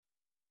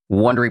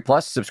Wondery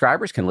Plus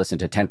subscribers can listen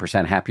to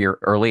 10% Happier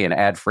early and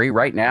ad-free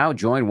right now.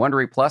 Join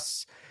Wondery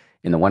Plus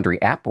in the Wondery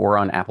app or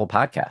on Apple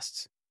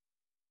Podcasts.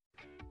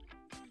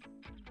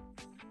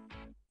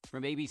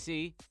 From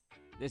ABC,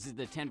 this is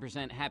the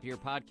 10% Happier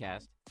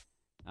podcast.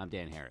 I'm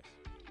Dan Harris.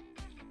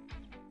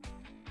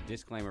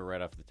 Disclaimer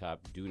right off the top,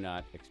 do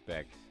not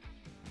expect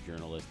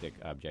journalistic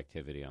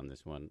objectivity on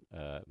this one.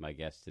 My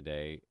guest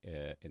today,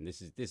 and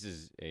this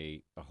is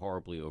a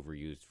horribly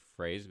overused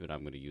phrase, but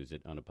I'm going to use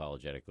it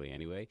unapologetically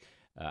anyway.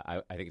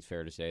 I think it's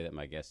fair to say that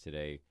my guest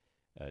today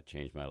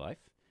changed my life.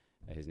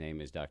 His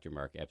name is Dr.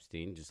 Mark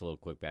Epstein. Just a little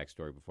quick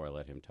backstory before I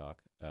let him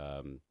talk.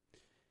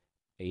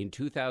 In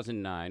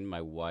 2009,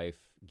 my wife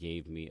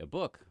gave me a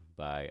book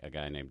by a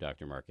guy named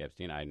Dr. Mark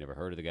Epstein. I had never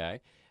heard of the guy,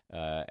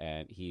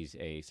 and he's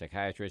a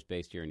psychiatrist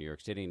based here in New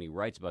York City, and he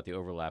writes about the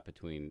overlap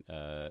between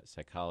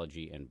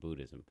psychology and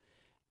Buddhism.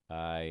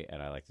 I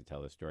like to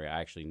tell this story.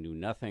 I actually knew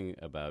nothing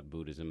about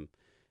Buddhism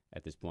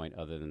at this point,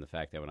 other than the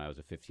fact that when I was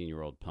a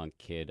 15-year-old punk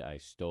kid, I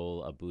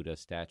stole a Buddha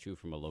statue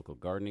from a local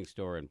gardening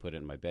store and put it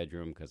in my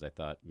bedroom because I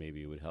thought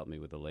maybe it would help me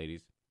with the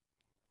ladies.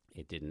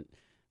 It didn't,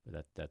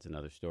 but that's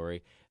another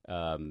story.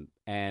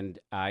 And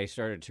I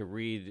started to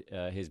read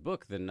his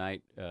book the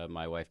night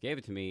my wife gave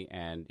it to me,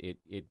 and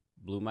it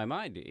blew my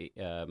mind.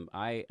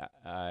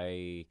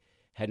 I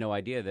had no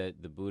idea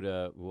that the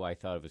Buddha, who I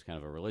thought of as kind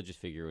of a religious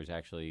figure, was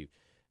actually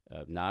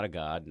not a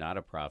god, not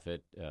a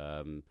prophet,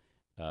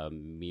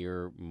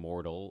 mere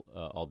mortal,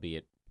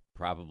 albeit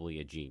probably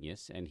a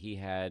genius, and he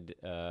had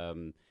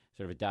sort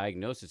of a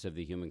diagnosis of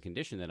the human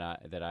condition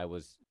that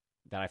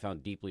I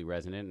found deeply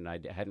resonant, and I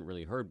hadn't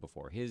really heard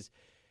before. His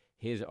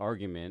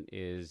argument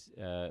is,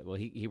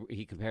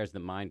 he compares the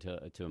mind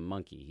to a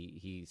monkey.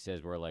 He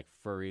says we're like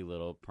furry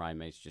little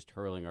primates, just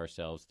hurling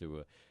ourselves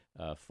through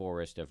a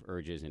forest of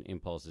urges and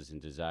impulses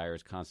and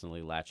desires,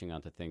 constantly latching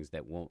onto things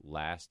that won't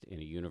last in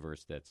a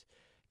universe that's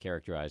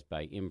characterized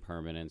by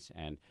impermanence,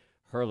 and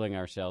hurling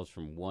ourselves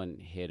from one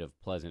hit of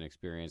pleasant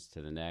experience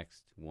to the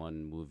next,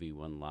 one movie,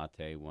 one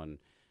latte, one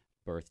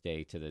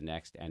birthday to the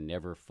next, and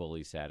never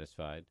fully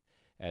satisfied.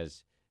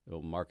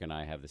 Mark and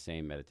I have the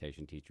same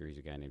meditation teacher. He's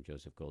a guy named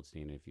Joseph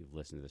Goldstein. And if you've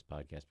listened to this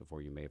podcast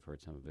before, you may have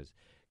heard some of his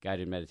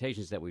guided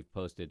meditations that we've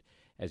posted.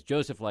 As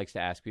Joseph likes to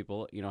ask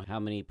people, how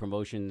many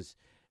promotions,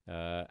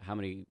 how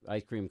many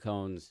ice cream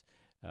cones,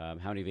 how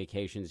many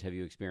vacations have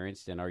you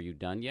experienced, and are you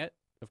done yet?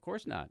 Of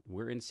course not.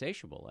 We're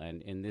insatiable.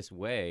 And in this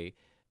way,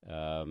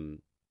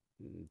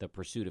 the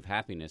pursuit of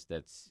happiness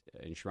that's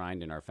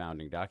enshrined in our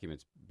founding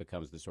documents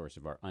becomes the source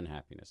of our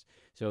unhappiness.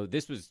 So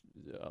this was,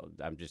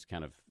 I'm just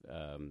kind of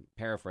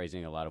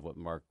paraphrasing a lot of what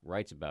Mark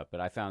writes about, but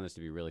I found this to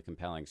be really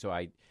compelling. So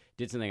I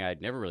did something I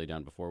had never really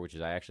done before, which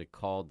is I actually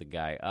called the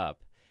guy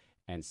up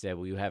and said,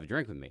 will you have a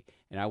drink with me?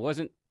 And I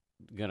wasn't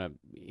going to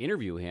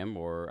interview him,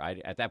 or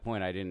at that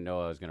point I didn't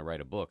know I was going to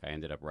write a book. I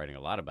ended up writing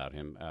a lot about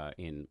him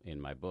in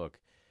my book,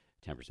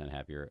 10%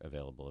 Happier,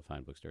 available at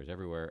fine bookstores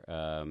everywhere.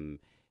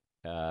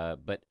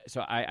 But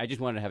so I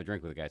just wanted to have a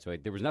drink with the guy. So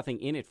there was nothing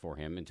in it for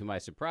him. And to my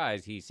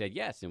surprise, he said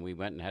yes. And we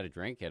went and had a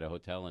drink at a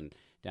hotel in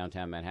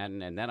downtown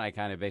Manhattan. And then I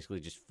kind of basically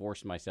just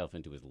forced myself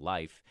into his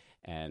life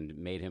and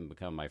made him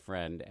become my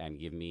friend and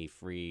give me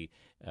free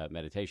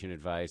meditation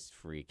advice,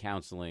 free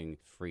counseling,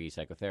 free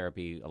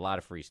psychotherapy, a lot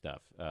of free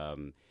stuff.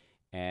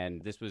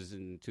 And this was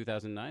in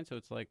 2009. So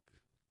it's like,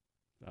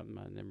 I've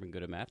never been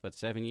good at math, but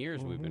 7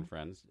 years we've been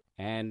friends.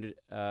 And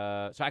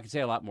so I could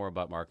say a lot more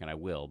about Mark, and I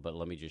will, but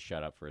let me just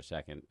shut up for a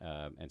second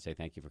and say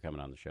thank you for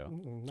coming on the show.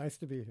 Nice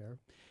to be here.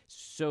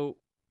 So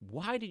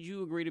why did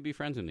you agree to be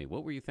friends with me?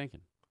 What were you thinking?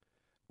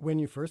 When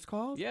you first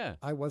called? Yeah.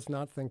 I was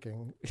not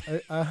thinking.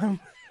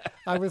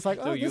 I was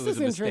like, So this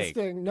is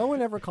interesting. No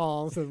one ever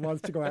calls and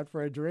wants to go out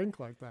for a drink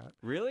like that.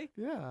 Really?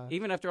 Yeah.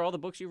 Even after all the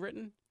books you've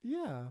written?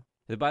 Yeah.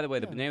 By the way,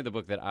 the name of the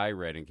book that I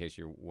read, in case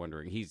you're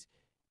wondering, he's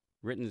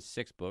written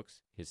 6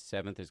 books. His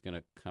 7th is going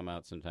to come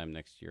out sometime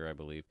next year, I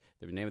believe.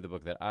 The name of the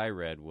book that I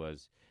read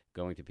was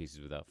Going to Pieces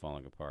Without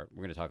Falling Apart.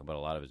 We're going to talk about a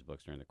lot of his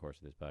books during the course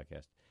of this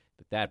podcast.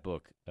 But that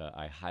book,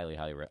 I highly,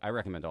 highly I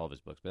recommend all of his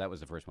books, but that was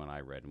the first one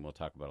I read, and we'll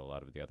talk about a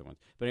lot of the other ones.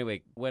 But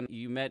anyway, when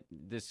you met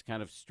this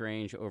kind of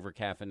strange,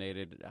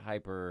 over-caffeinated,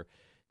 hyper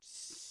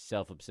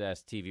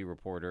self-obsessed TV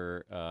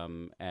reporter,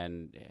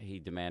 and he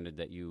demanded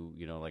that you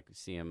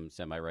see him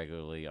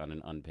semi-regularly on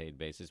an unpaid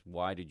basis,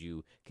 why did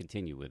you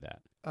continue with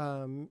that?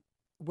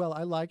 Well,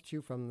 I liked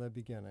you from the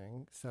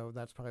beginning, so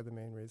that's probably the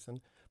main reason.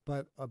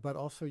 But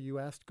also you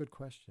asked good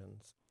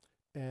questions,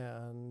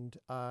 and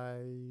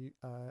I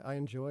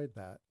enjoyed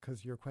that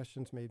because your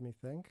questions made me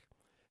think,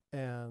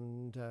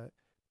 and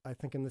I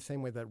think in the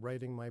same way that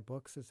writing my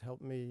books has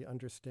helped me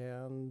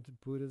understand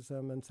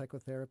Buddhism and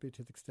psychotherapy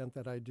to the extent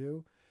that I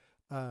do,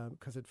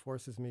 because it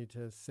forces me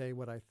to say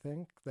what I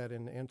think, that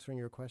in answering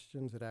your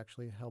questions, it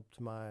actually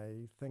helped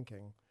my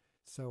thinking.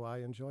 So I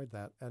enjoyed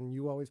that. And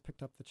you always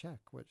picked up the check,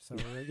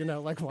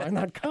 why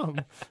not come?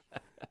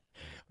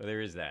 Well,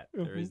 there is that.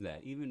 There is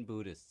that. Even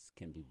Buddhists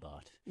can be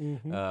bought.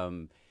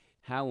 Mm-hmm.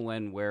 How,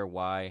 when, where,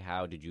 why,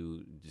 how did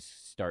you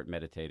just start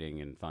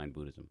meditating and find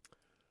Buddhism?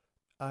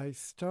 I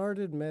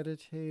started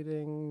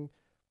meditating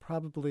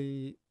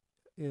probably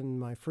in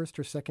my first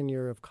or second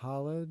year of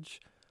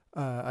college,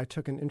 I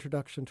took an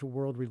Introduction to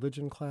World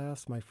Religion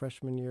class my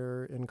freshman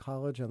year in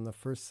college, and the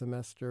first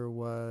semester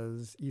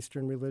was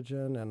Eastern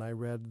religion, and I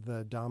read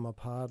the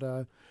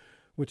Dhammapada,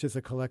 which is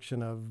a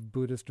collection of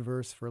Buddhist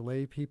verse for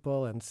lay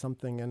people, and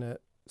something in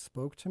it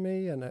spoke to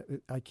me,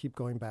 and I keep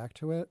going back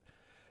to it.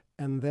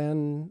 And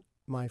then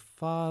my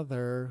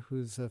father,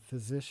 who's a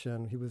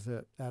physician, he was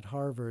at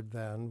Harvard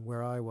then,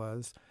 where I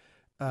was.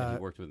 And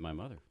he worked with my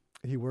mother.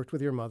 He worked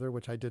with your mother,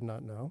 which I did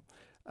not know.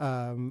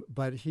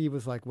 But he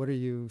was like, what are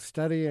you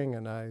studying?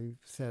 And I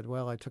said,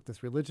 well, I took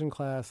this religion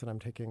class, and I'm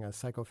taking a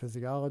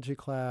psychophysiology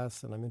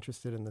class, and I'm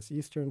interested in this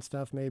Eastern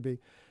stuff maybe.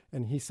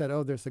 And he said,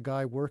 oh, there's a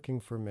guy working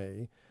for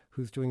me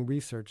who's doing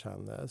research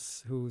on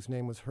this, whose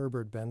name was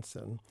Herbert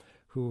Benson,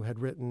 who had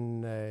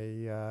written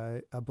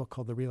a book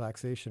called The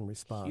Relaxation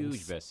Response.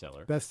 Huge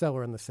bestseller.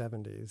 Bestseller in the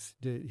 70s.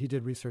 He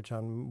did research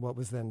on what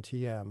was then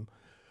TM.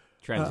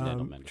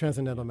 Transcendental meditation.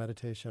 Transcendental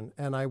meditation.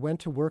 And I went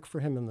to work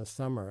for him in the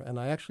summer, and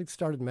I actually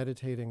started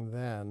meditating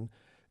then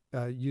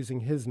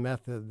using his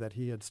method that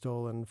he had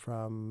stolen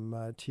from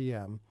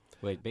TM.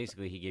 Wait,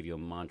 basically he gave you a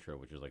mantra,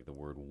 which was like the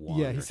word one.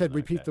 Yeah, he said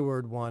repeat the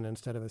word one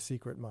instead of a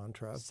secret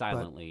mantra.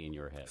 Silently in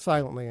your head.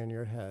 Silently in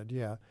your head,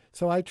 yeah.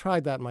 So I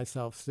tried that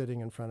myself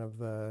sitting in front of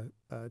the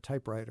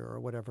typewriter or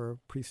whatever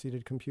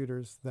preceded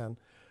computers then.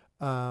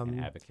 An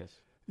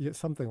abacus. Yeah,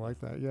 something like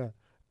that, yeah.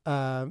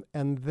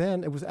 And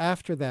then it was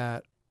after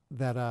that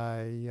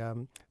I,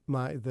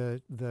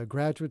 the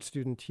graduate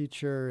student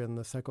teacher in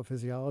the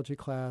psychophysiology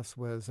class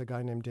was a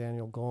guy named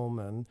Daniel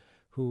Goleman,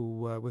 who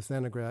was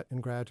then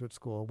in graduate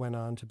school, went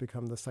on to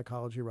become the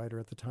psychology writer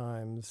at the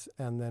Times,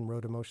 and then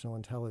wrote Emotional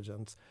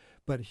Intelligence.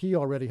 But he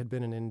already had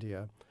been in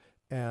India,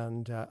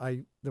 and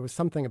there was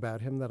something about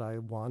him that I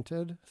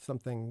wanted,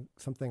 something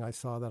I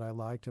saw that I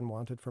liked and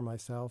wanted for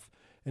myself.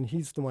 And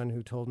he's the one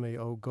who told me,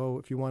 oh, go,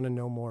 if you want to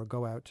know more,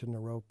 go out to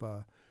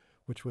Naropa,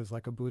 which was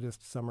like a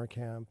Buddhist summer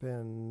camp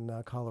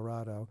in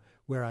Colorado,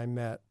 where I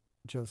met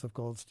Joseph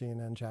Goldstein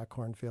and Jack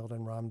Kornfield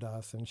and Ram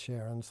Dass and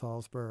Sharon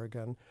Salzberg.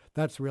 And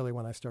that's really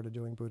when I started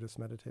doing Buddhist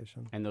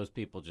meditation. And those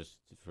people, just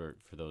for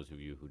those of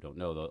you who don't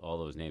know, all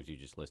those names you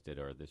just listed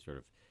are the sort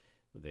of,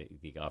 they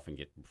often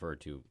get referred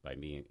to, by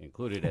me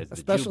included, as the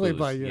especially Jew-boos.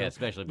 by you. Yeah,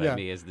 especially by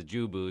me, as the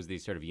Jew-boos,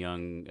 these sort of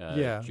young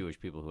Jewish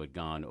people who had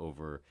gone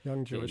over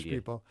young Jewish India.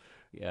 People.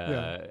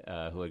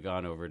 Who had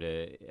gone over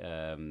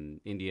to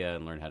India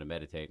and learned how to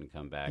meditate and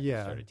come back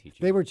and started teaching.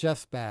 They were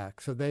just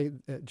back. So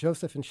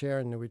Joseph and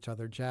Sharon knew each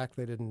other. Jack,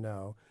 they didn't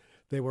know.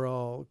 They were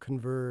all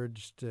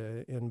converged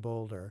in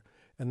Boulder,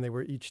 and they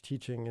were each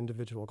teaching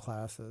individual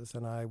classes.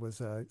 And I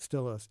was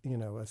still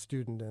a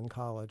student in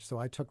college, so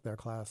I took their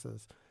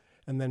classes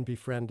and then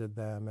befriended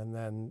them and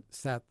then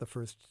sat the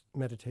first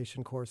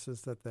meditation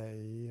courses that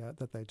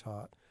they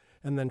taught,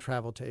 and then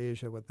traveled to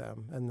Asia with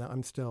them. And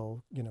I'm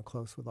still,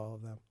 close with all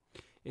of them.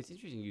 It's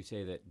interesting you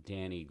say that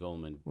Danny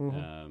Goleman,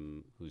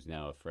 who's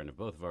now a friend of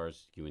both of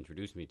ours, you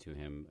introduced me to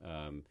him,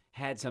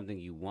 had something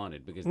you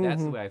wanted, because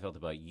that's the way I felt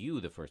about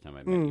you the first time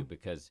I met you,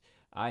 because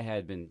I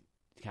had been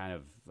kind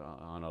of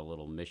on a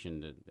little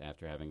mission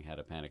after having had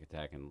a panic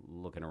attack and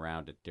looking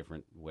around at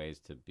different ways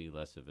to be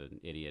less of an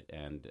idiot,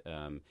 and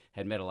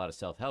had met a lot of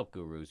self-help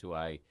gurus who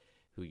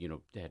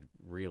had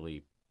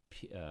really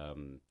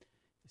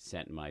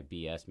sent my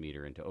BS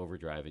meter into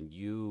overdrive, and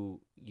you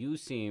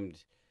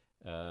seemed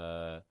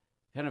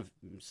kind of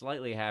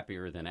slightly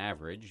happier than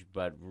average,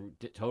 but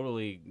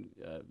totally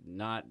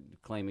not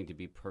claiming to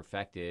be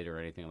perfected or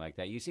anything like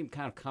that. You seem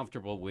kind of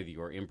comfortable with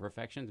your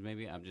imperfections.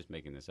 Maybe I'm just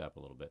making this up a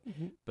little bit,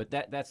 but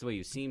that's the way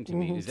you seem to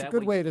me. Is it's that a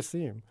good way to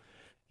seem?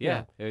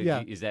 Yeah.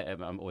 Yeah. Is that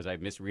was I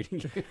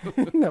misreading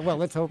you? No, well,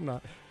 let's hope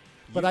not.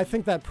 But I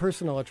think that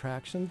personal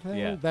attraction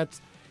thing, that's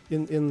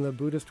in the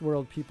Buddhist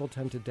world, people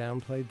tend to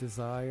downplay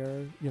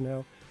desire,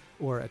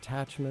 or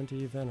attachment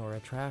even, or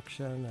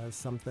attraction as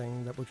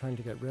something that we're trying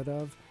to get rid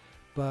of.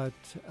 But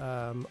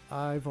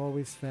I've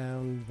always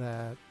found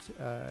that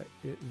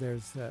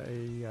there's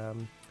a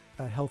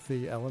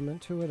healthy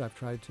element to it. I've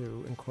tried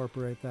to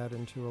incorporate that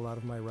into a lot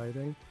of my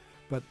writing.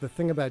 But the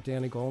thing about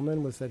Danny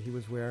Goleman was that he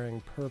was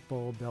wearing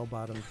purple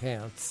bell-bottom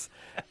pants.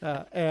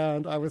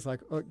 And I was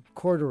like,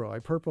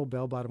 purple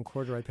bell-bottom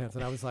corduroy pants.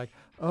 And I was like,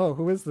 oh,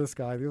 who is this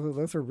guy?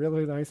 Those are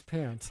really nice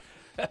pants.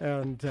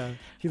 And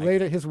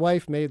his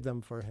wife made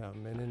them for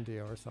him in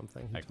India or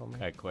something, he told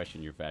me. I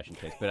question your fashion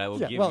taste, but I will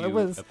give it you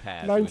was a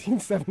pass.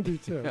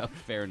 1972. No,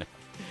 fair enough.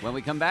 When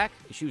we come back,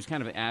 she was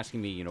kind of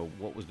asking me,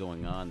 what was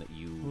going on that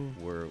you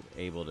were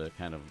able to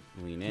kind of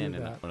lean in.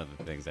 And one of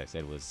the things I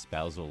said was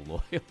spousal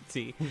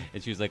loyalty.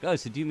 And she was like, oh,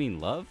 so do you mean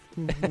love?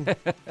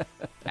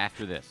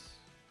 After this.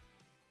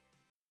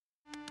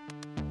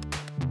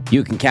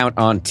 You can count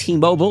on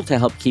T-Mobile to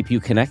help keep you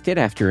connected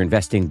after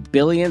investing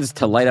billions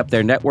to light up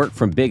their network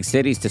from big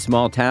cities to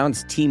small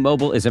towns.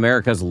 T-Mobile is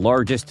America's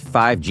largest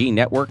 5G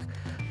network.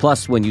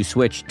 Plus, when you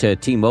switch to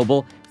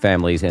T-Mobile,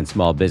 families and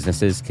small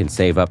businesses can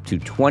save up to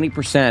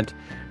 20%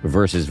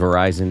 versus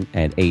Verizon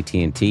and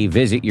AT&T.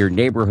 Visit your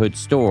neighborhood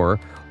store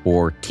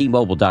or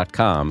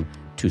T-Mobile.com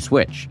to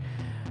switch.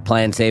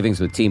 Plan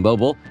savings with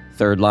T-Mobile.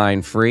 Third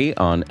line free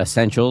on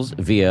essentials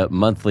via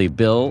monthly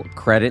bill,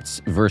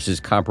 credits versus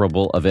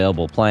comparable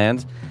available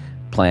plans.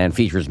 Plan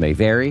features may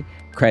vary.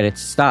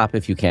 Credits stop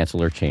if you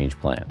cancel or change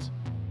plans.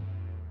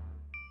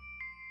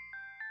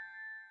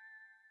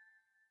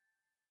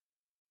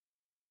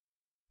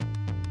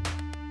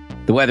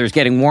 The weather's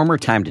getting warmer.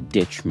 Time to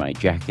ditch my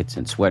jackets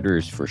and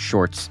sweaters for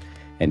shorts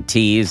and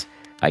tees.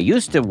 I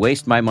used to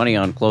waste my money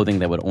on clothing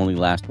that would only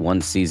last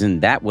one season.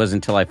 That was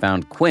until I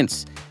found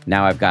Quince.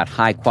 Now I've got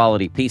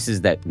high-quality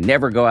pieces that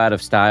never go out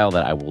of style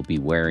that I will be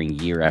wearing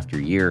year after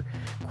year.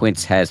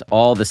 Quince has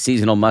all the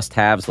seasonal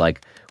must-haves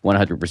like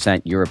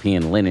 100%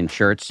 European linen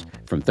shirts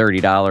from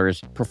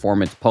 $30,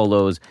 performance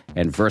polos,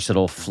 and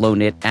versatile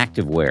flow-knit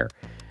activewear.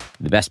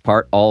 The best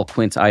part, all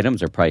Quince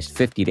items are priced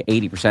 50 to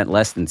 80%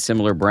 less than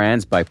similar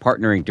brands. By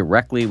partnering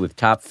directly with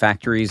top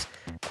factories,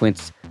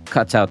 Quince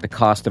cuts out the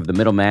cost of the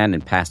middleman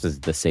and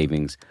passes the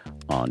savings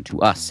on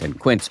to us. And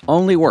Quince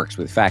only works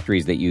with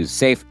factories that use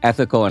safe,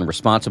 ethical, and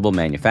responsible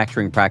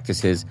manufacturing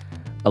practices,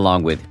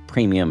 along with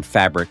premium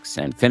fabrics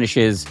and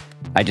finishes.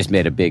 I just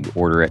made a big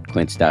order at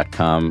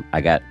quince.com.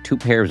 I got 2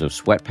 pairs of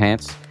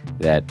sweatpants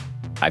that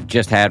I've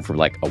just had for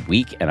like a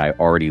week, and I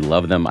already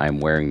love them.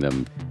 I'm wearing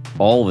them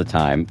all the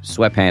time.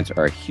 Sweatpants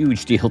are a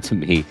huge deal to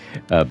me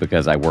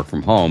because I work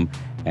from home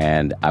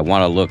and I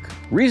want to look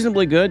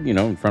reasonably good, you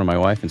know, in front of my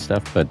wife and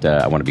stuff, but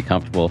I want to be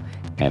comfortable.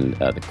 And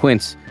the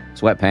Quince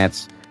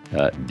sweatpants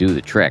do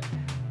the trick.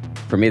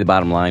 For me, the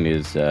bottom line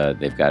is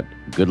they've got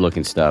good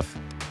looking stuff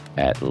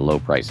at low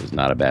prices.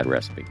 Not a bad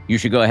recipe. You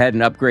should go ahead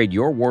and upgrade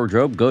your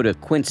wardrobe. Go to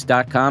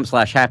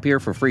quince.com/happier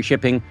for free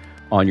shipping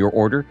on your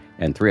order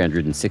and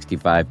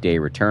 365-day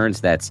returns.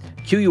 That's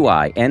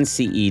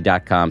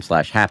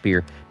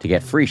QUINCE.com/happier to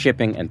get free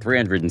shipping and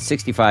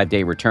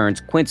 365-day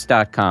returns.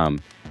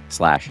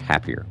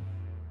 Quince.com/happier.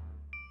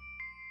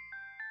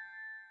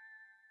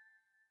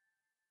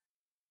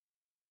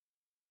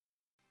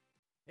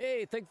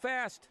 Hey, think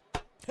fast.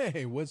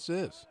 Hey, what's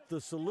this? The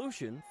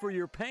solution for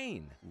your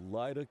pain.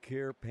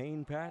 Lidocare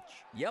pain patch?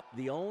 Yep,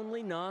 the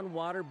only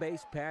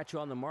non-water-based patch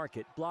on the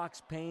market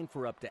blocks pain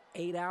for up to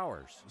 8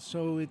 hours.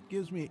 So it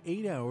gives me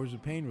 8 hours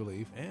of pain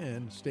relief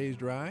and stays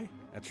dry?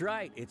 That's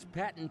right. It's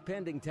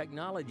patent-pending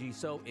technology,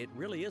 so it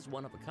really is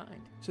one of a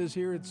kind. It says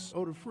here it's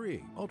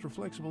odor-free,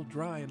 ultra-flexible,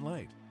 dry, and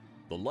light.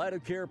 The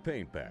Lidocare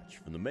pain patch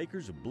from the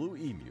makers of Blue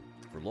Emu.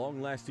 For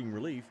long-lasting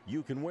relief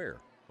you can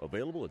wear.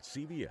 Available at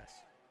CVS.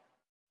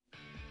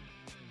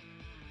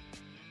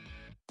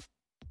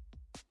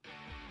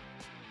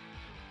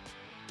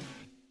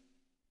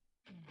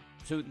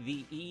 So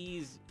the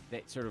ease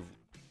that sort of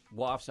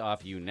wafts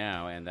off you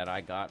now and that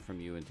I got from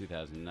you in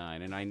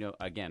 2009, and I know,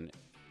 again,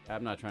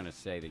 I'm not trying to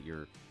say that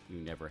you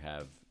never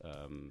have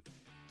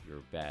your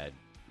bad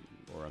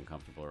or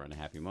uncomfortable or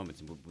unhappy moments.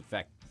 In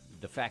fact,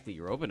 the fact that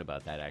you're open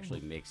about that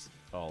actually makes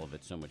all of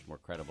it so much more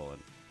credible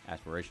and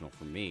aspirational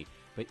for me.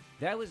 But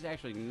that was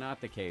actually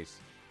not the case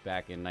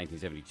back in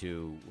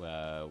 1972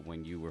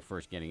 when you were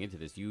first getting into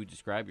this. You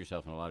describe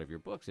yourself in a lot of your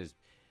books as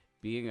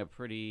being a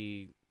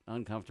pretty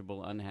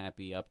uncomfortable,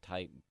 unhappy,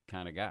 uptight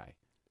kind of guy.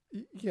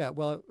 Yeah,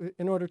 well,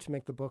 in order to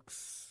make the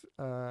books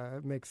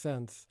make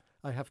sense,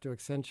 I have to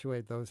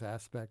accentuate those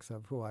aspects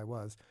of who I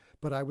was.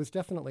 But I was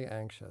definitely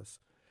anxious,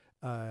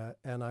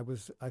 and I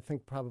was, I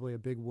think, probably a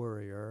big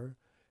worrier,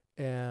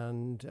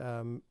 and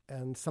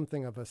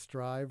something of a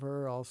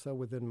striver also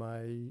within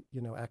my,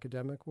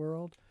 academic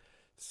world.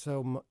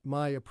 So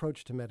my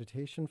approach to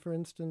meditation, for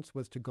instance,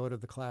 was to go to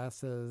the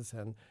classes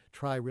and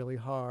try really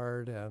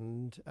hard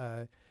and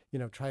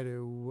try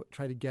to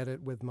get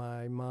it with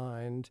my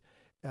mind,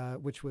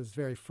 which was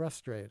very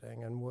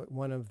frustrating. And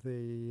one of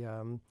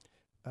the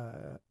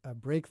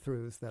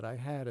breakthroughs that I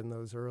had in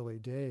those early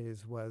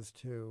days was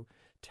to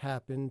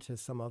tap into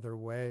some other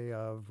way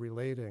of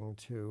relating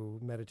to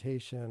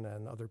meditation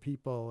and other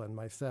people and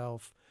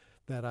myself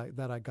that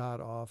I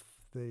got off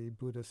the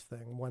Buddhist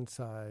thing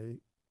once I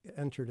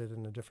entered it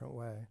in a different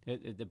way.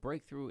 The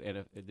breakthrough,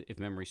 if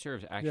memory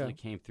serves, actually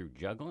came through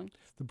juggling?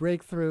 The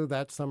breakthrough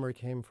that summer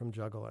came from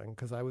juggling,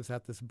 because I was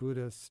at this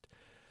Buddhist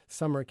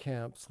summer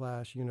camp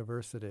 /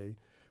 university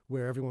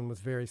where everyone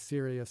was very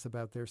serious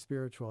about their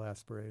spiritual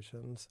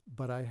aspirations.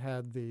 But I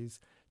had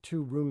these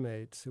 2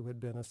 roommates who had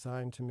been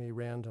assigned to me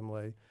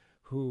randomly,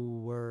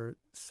 who were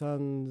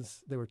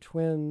they were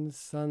twins,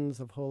 sons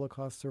of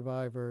Holocaust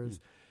survivors.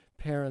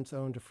 Parents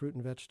owned a fruit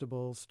and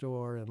vegetable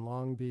store in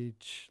Long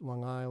Beach,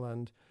 Long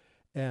Island,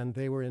 and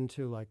they were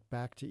into like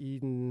Back to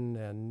Eden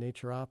and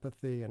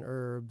naturopathy and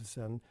herbs,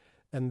 and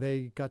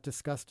they got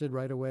disgusted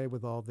right away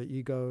with all the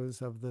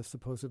egos of the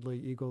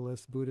supposedly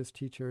egoless Buddhist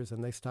teachers,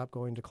 and they stopped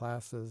going to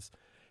classes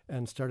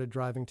and started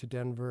driving to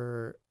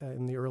Denver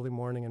in the early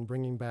morning and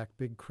bringing back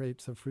big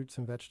crates of fruits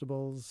and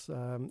vegetables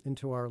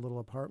into our little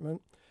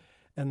apartment.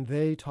 And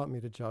they taught me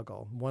to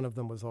juggle. One of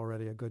them was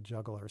already a good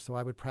juggler, so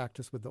I would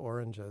practice with the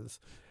oranges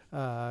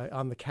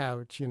on the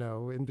couch,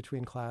 in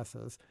between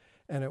classes.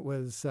 And it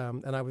was,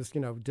 and I was,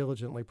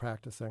 diligently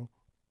practicing.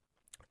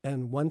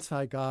 And once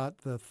I got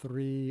the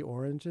 3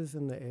 oranges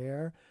in the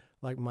air,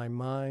 like my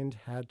mind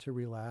had to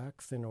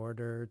relax in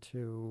order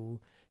to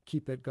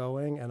keep it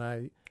going. And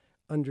I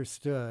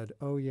understood,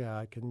 oh, yeah,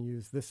 I can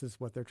use this is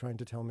what they're trying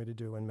to tell me to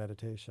do in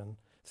meditation.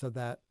 So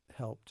that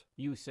helped.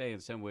 You say in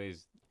some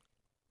ways,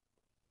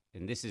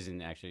 and this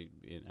isn't actually,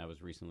 I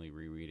was recently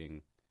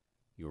rereading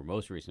your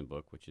most recent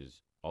book, which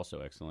is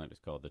also excellent.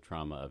 It's called The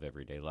Trauma of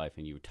Everyday Life.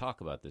 And you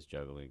talk about this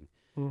juggling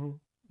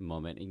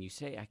moment. And you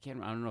say, I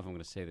don't know if I'm going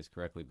to say this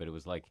correctly, but it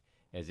was like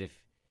as if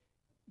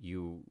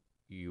you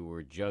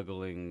were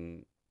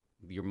juggling,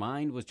 your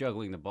mind was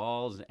juggling the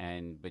balls,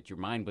 but your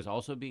mind was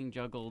also being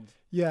juggled.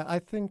 Yeah, I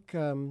think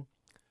the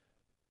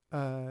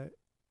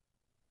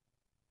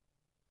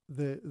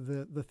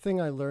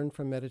thing I learned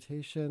from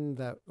meditation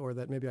that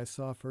maybe I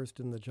saw first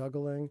in the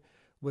juggling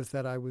was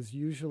that I was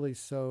usually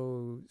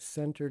so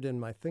centered in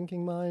my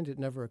thinking mind, it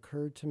never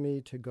occurred to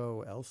me to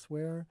go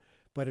elsewhere.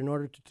 But in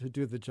order to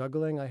do the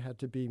juggling, I had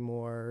to be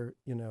more,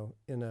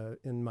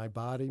 in my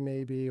body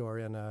maybe, or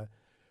in a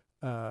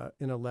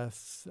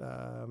less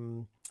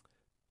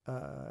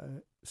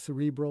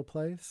cerebral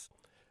place.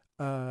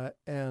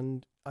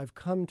 And I've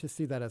come to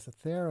see that as a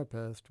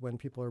therapist, when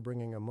people are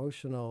bringing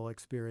emotional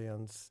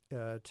experience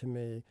to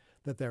me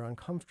that they're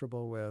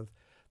uncomfortable with,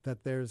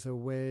 that there's a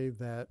way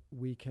that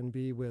we can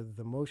be with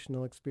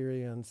emotional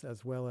experience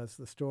as well as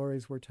the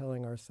stories we're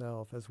telling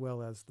ourselves, as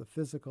well as the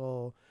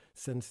physical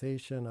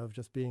sensation of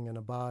just being in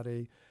a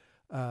body,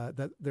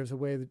 that there's a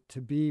way to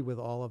be with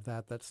all of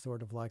that that's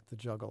sort of like the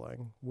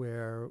juggling,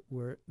 where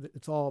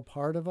it's all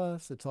part of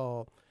us. It's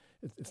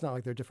not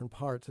like they're different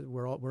parts.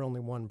 We're only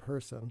one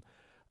person.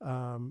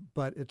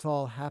 But it's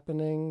all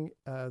happening,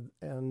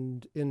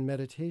 and in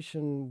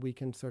meditation we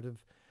can sort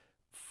of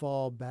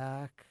fall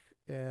back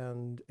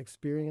and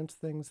experience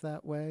things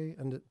that way,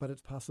 but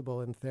it's possible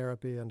in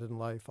therapy and in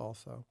life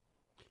also.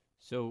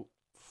 So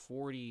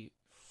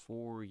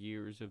 44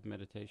 years of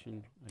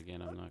meditation?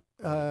 Again, I'm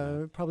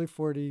not... probably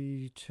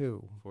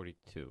 42.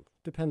 42.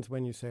 Depends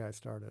when you say I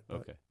started.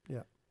 Okay.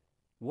 Yeah.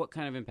 What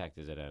kind of impact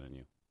has it had on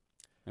you?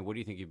 And what do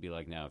you think you'd be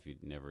like now if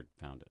you'd never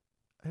found it?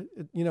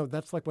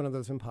 That's like one of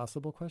those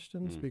impossible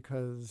questions,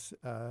 because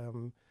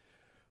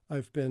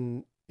I've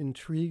been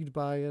intrigued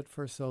by it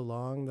for so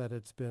long that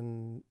it's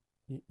been,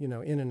 in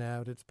and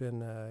out. It's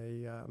been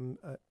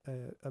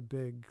a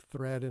big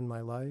thread in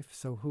my life.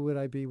 So who would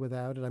I be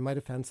without it? I might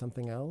have found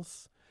something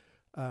else.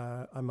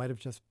 I might have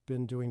just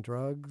been doing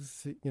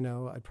drugs.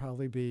 I'd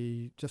probably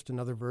be just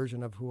another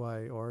version of who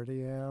I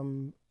already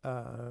am.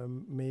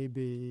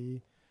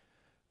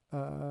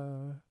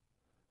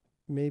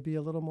 Maybe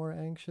a little more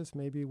anxious,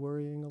 maybe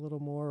worrying a little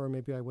more, or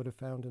maybe I would have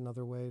found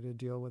another way to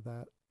deal with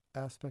that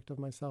aspect of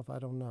myself. I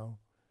don't know.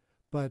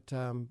 But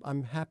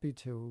I'm happy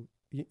to,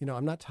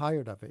 I'm not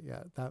tired of it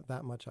yet.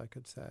 That much I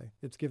could say.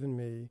 It's given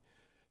me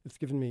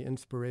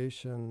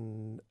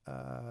inspiration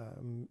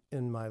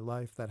in my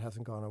life that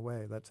hasn't gone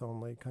away. That's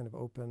only kind of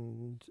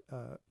opened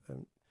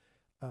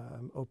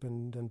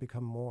and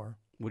become more.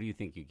 What do you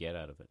think you get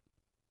out of it?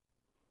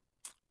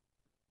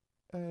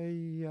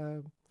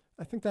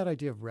 I think that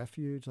idea of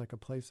refuge, like a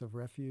place of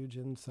refuge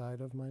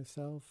inside of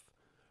myself,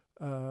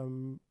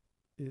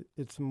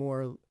 it's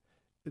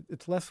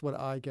less what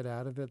I get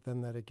out of it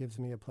than that it gives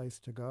me a place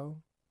to go.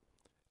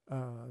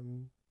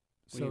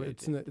 So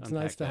it's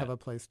nice to have a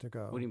place to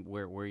go.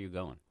 Where are you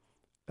going?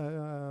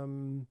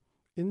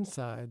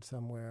 Inside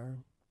somewhere,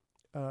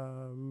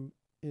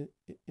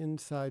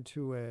 inside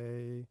to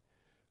a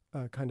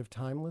kind of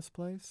timeless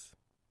place.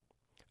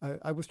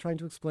 I was trying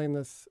to explain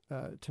this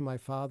to my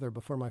father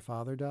before my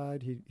father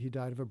died. He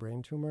died of a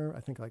brain tumor, I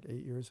think like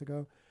 8 years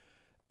ago.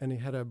 And he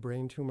had a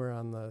brain tumor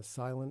on the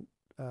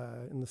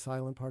in the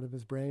silent part of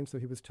his brain. So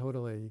he was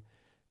totally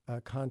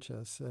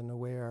conscious and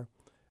aware,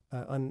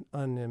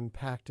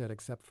 unimpacted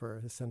except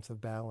for his sense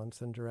of balance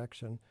and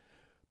direction.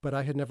 But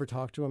I had never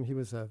talked to him. He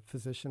was a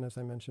physician, as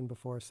I mentioned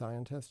before, a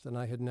scientist. And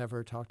I had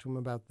never talked to him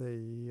about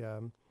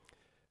the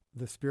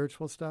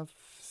spiritual stuff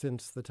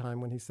since the time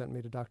when he sent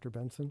me to Dr.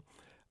 Benson.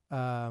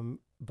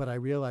 But I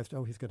realized,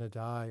 he's going to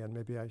die, and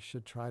maybe I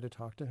should try to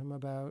talk to him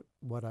about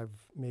what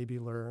I've maybe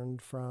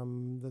learned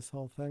from this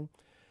whole thing.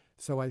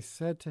 So I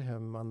said to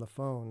him on the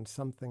phone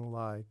something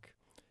like,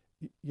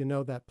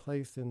 that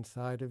place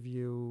inside of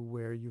you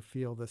where you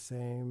feel the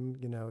same,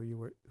 you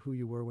were who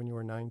you were when you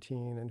were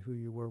 19 and who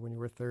you were when you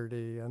were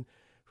 30 and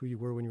who you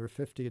were when you were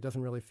 50. It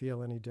doesn't really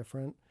feel any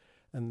different.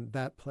 And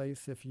that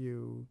place, if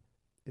you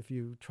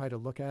try to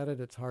look at it,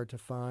 it's hard to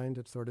find.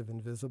 It's sort of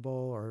invisible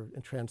or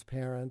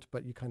transparent,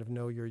 but you kind of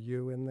know you're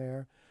you in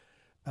there.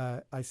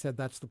 I said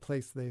that's the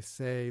place they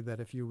say that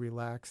if you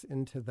relax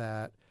into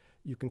that,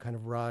 you can kind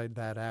of ride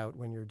that out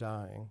when you're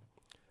dying.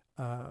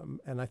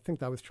 And I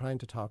think I was trying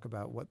to talk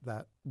about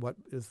what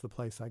is the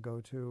place I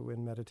go to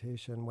in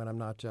meditation when I'm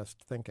not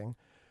just thinking.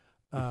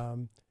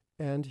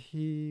 And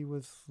he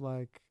was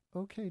like,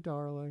 okay,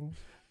 darling,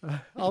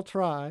 I'll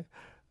try.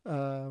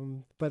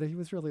 But he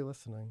was really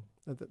listening.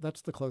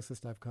 That's the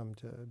closest I've come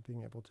to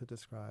being able to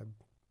describe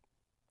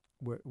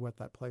what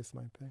that place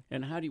might be.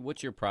 And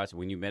what's your process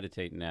when you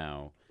meditate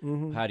now?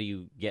 Mm-hmm. How do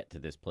you get to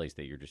this place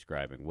that you're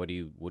describing? What do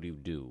you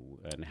do,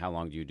 and how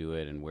long do you do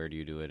it, and where do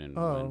you do it, and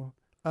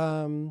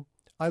when?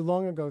 I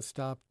long ago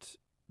stopped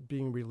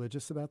being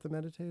religious about the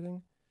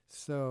meditating.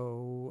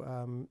 So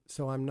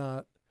I'm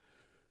not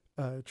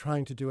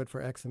trying to do it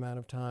for X amount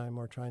of time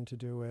or trying to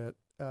do it,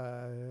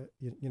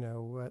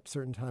 at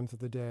certain times of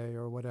the day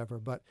or whatever.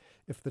 But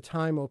if the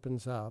time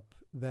opens up,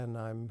 then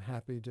I'm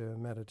happy to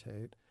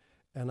meditate.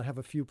 And I have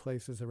a few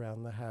places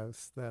around the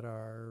house that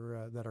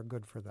are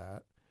good for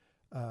that.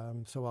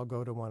 So I'll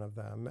go to one of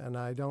them, and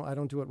I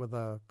don't do it with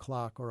a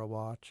clock or a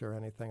watch or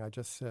anything. I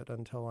just sit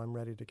until I'm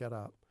ready to get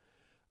up,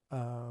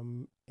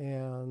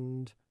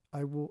 and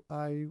I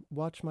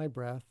watch my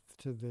breath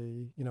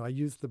I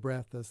use the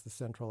breath as the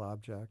central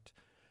object.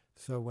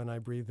 So when I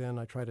breathe in,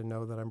 I try to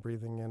know that I'm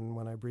breathing in.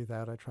 When I breathe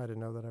out, I try to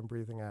know that I'm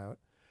breathing out.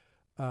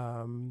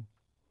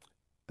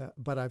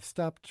 But I've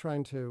stopped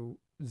trying to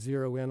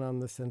zero in on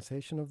the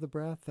sensation of the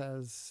breath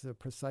as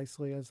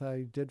precisely as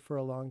I did for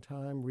a long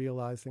time,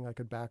 realizing I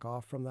could back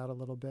off from that a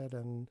little bit,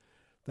 and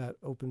that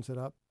opens it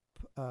up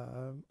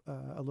a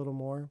little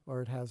more,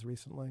 or it has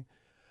recently.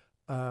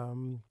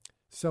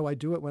 So I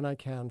do it when I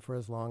can for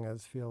as long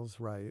as feels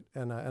right,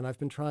 and I've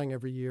been trying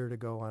every year to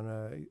go on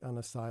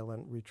a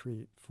silent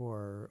retreat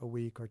for a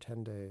week or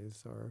 10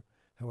 days or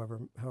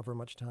however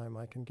much time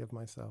I can give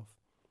myself.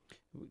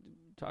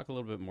 Talk a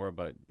little bit more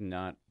about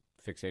not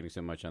fixating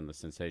so much on the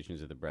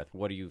sensations of the breath.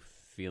 What are you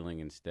feeling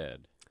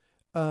instead?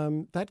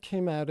 That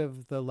came out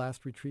of the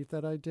last retreat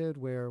that I did,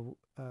 where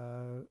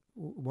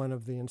one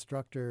of the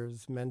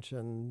instructors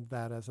mentioned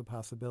that as a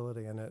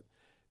possibility, and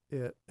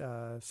it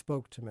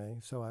spoke to me.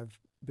 So I've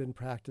been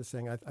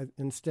practicing. I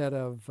instead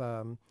of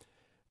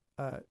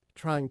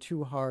trying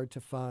too hard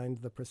to find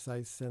the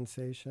precise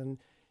sensation,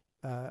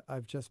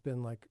 I've just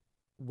been like,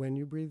 when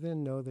you breathe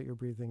in, know that you're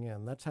breathing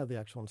in. That's how the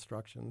actual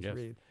instructions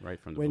read. Right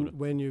from the Buddha.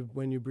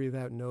 When you breathe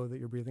out, know that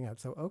you're breathing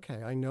out. So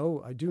okay, I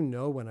do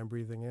know when I'm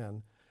breathing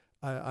in.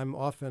 I'm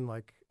often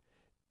like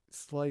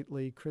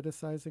slightly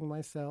criticizing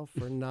myself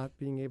for not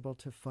being able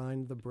to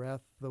find the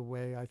breath the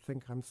way I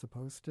think I'm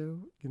supposed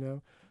to.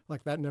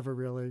 Like that never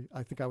really.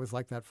 I think I was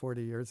like that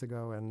 40 years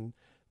ago, and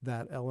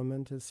that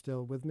element is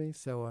still with me.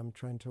 So I'm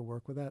trying to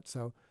work with that.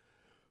 So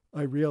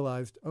I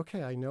realized,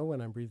 okay, I know when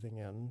I'm breathing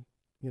in.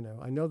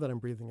 I know that I'm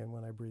breathing in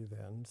when I breathe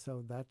in,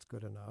 so that's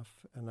good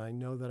enough. And I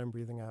know that I'm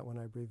breathing out when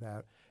I breathe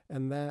out.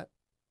 And that,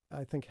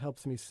 I think,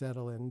 helps me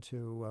settle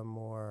into a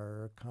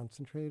more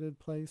concentrated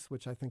place,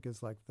 which I think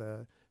is like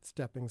the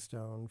stepping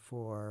stone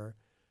for,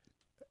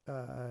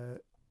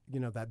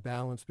 that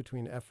balance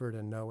between effort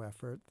and no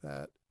effort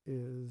that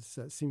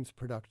seems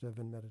productive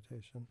in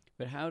meditation.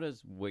 But how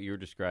does what you're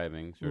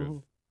describing, sort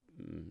of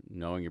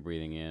knowing you're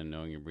breathing in,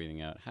 knowing you're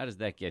breathing out, how does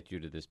that get you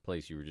to this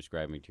place you were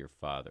describing to your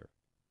father?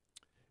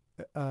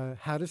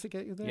 How does it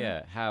get you there?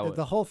 Yeah, how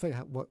the whole thing.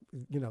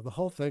 The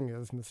whole thing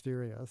is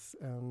mysterious,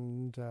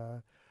 and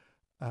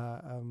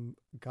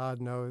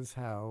God knows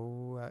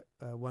how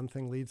one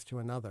thing leads to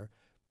another.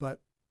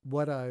 But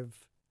what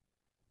I've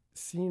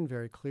seen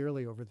very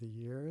clearly over the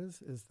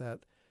years is that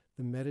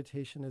the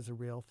meditation is a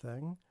real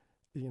thing.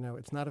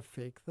 It's not a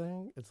fake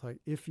thing. It's like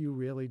if you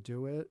really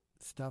do it,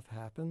 stuff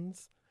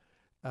happens.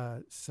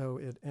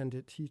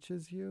 It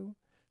teaches you.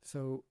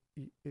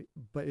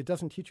 But it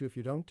doesn't teach you if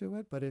you don't do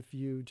it. But if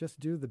you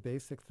just do the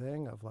basic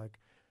thing of like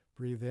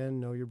breathe in,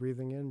 know you're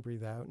breathing in,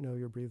 breathe out, know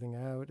you're breathing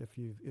out.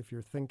 If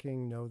you're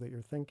thinking, know that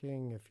you're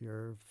thinking. If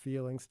you're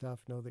feeling stuff,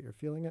 know that you're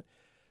feeling it.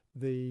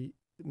 The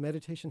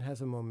meditation has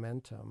a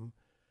momentum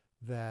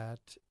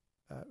that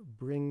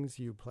brings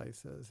you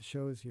places,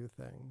 shows you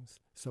things.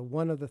 So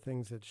one of the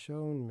things it's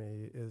shown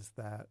me is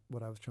that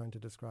what I was trying to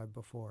describe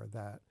before,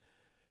 that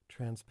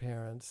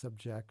transparent,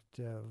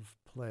 subjective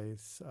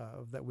place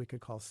that we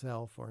could call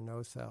self or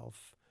no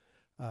self,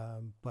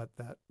 but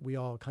that we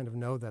all kind of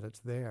know that it's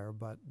there,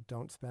 but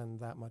don't spend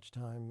that much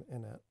time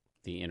in it.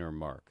 The inner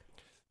Mark.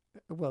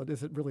 Well,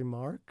 is it really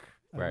Mark?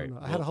 Right.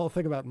 I had a whole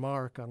thing about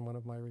Mark on one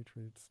of my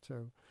retreats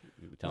too.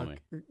 Tell me.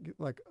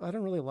 Like, I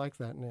don't really like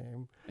that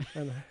name,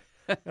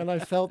 and I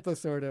felt the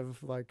sort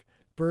of like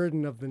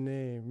burden of the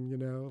name,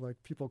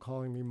 like people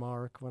calling me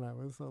Mark when I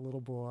was a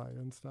little boy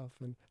and stuff,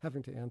 and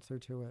having to answer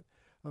to it.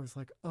 I was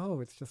like, oh,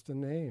 it's just a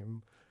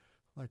name.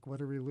 Like,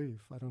 what a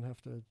relief. I don't have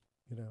to,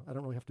 I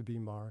don't really have to be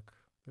Mark.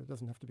 There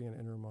doesn't have to be an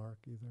inner Mark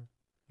either,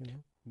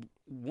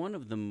 One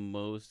of the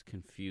most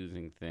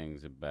confusing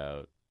things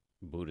about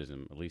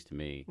Buddhism, at least to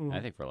me, I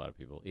think for a lot of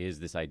people, is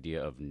this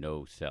idea of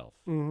no self,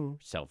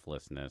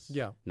 selflessness.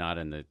 Yeah. Not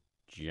in the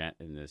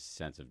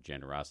sense of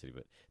generosity,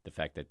 but the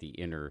fact that the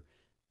inner,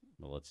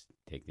 well, let's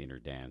take the inner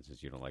Dan,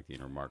 since you don't like the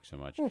inner Mark so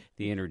much.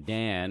 The inner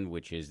Dan,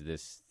 which is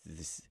this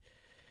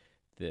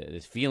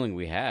feeling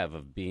we have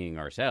of being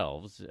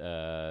ourselves,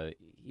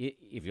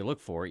 if you look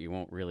for it, you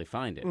won't really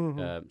find it.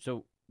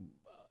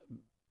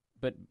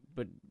 But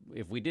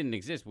if we didn't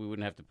exist, we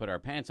wouldn't have to put our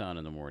pants on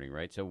in the morning,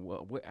 right?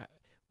 So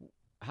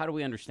how do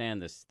we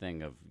understand this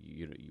thing of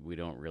we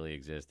don't really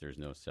exist, there's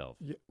no self?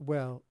 Yeah,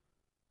 well,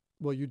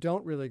 you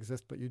don't really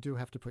exist, but you do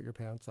have to put your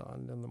pants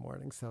on in the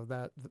morning. So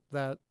that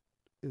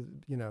is,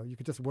 you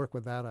could just work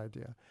with that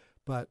idea.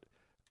 But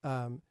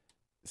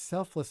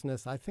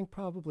selflessness, I think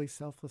probably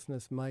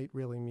selflessness might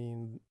really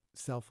mean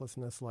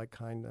selflessness like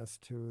kindness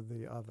to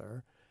the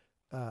other.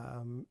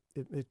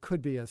 it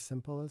could be as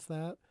simple as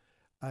that.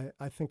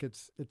 I think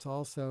it's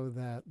also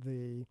that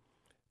the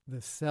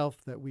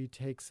self that we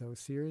take so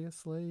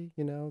seriously,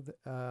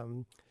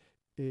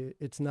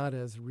 it's not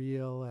as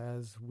real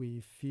as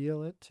we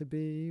feel it to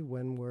be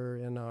when we're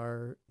in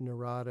our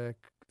neurotic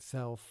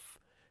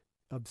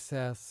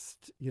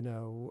self-obsessed,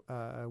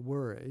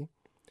 worry.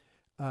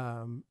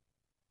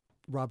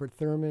 Robert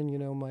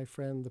Thurman, my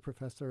friend, the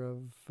professor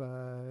of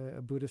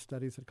Buddhist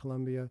studies at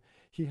Columbia,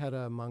 he had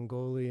a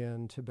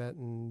Mongolian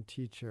Tibetan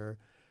teacher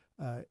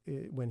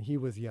when he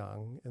was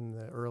young in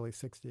the early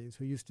 60s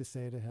who used to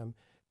say to him,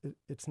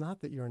 it's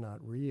not that you're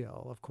not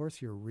real. Of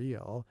course you're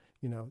real.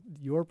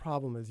 Your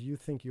problem is you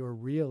think you're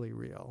really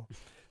real.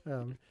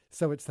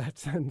 So it's that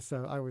sense.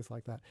 So I always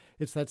like that.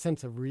 It's that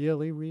sense of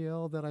really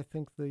real that I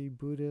think the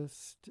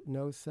Buddhist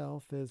no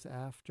self is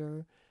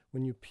after.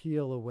 When you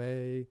peel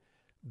away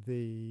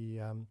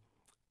the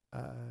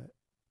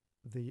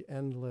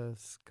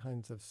endless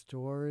kinds of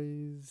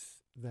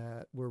stories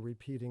that we're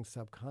repeating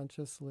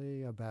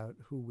subconsciously about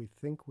who we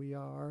think we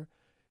are.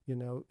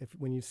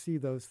 When you see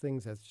those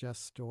things as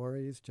just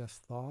stories,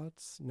 just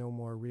thoughts, no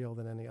more real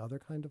than any other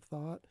kind of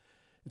thought,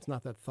 it's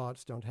not that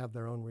thoughts don't have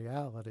their own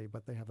reality,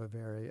 but they have a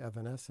very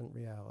evanescent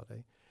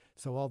reality.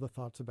 So all the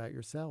thoughts about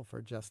yourself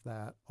are just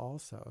that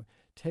also.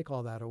 Take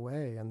all that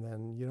away, and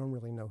then you don't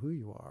really know who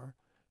you are.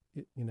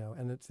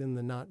 And it's in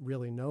the not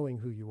really knowing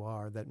who you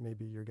are that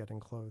maybe you're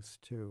getting close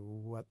to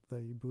what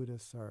the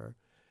Buddhists are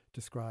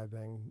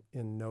describing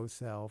in no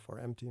self or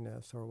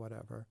emptiness or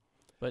whatever.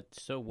 But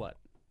so what?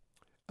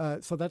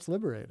 So that's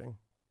liberating,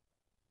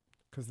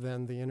 because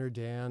then the inner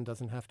Dan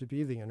doesn't have to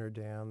be the inner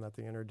Dan that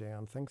the inner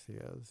Dan thinks he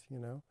is,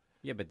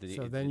 Yeah, but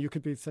then you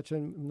could be such a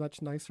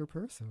much nicer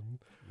person.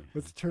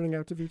 It's turning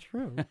out to be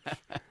true.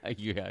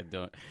 Yeah,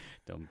 don't.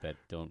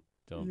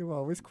 You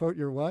always quote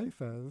your wife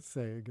as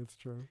saying it's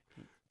true.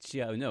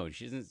 No,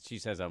 she doesn't. She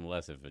says I'm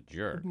less of a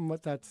jerk.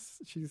 But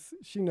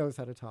she knows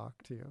how to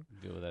talk to you.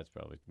 Well, that's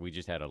probably. We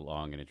just had a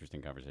long and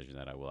interesting conversation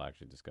that I will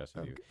actually discuss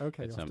with you.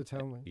 Okay, you'll have to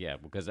tell me. Yeah,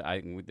 because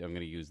I'm going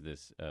to use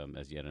this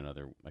as yet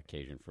another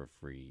occasion for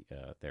free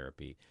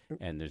therapy,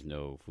 and there's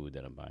no food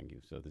that I'm buying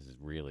you, so this is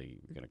really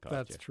going to cost you.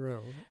 That's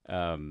true.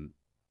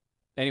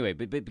 Anyway,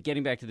 but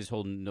getting back to this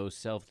whole no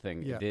self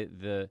thing, yeah.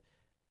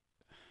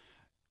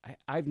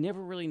 I've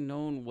never really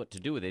known what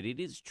to do with it. It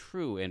is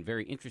true and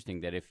very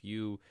interesting that if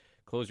you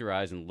close your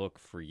eyes and look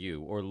for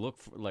you, or look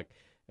for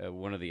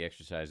one of the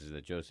exercises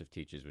that Joseph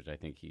teaches, which I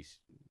think he's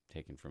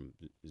taken from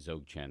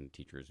Dzogchen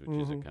teachers, which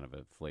is a kind of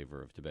a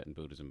flavor of Tibetan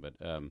Buddhism, but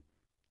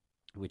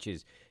which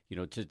is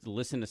to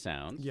listen to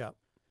sounds. Yeah,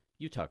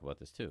 you talk about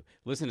this too.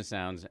 Listen to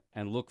sounds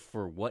and look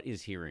for what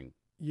is hearing.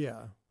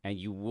 Yeah, and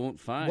you won't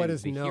find what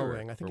is the knowing.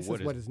 hearer, I think he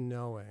says what is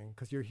knowing,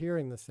 because you're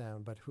hearing the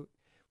sound, but who?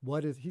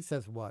 What is, he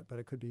says what, but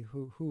it could be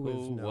who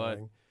is knowing. What?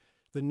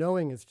 The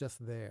knowing is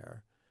just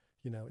there.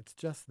 It's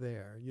just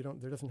there.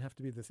 There doesn't have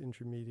to be this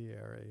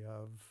intermediary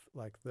of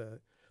like the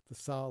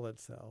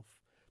solid self.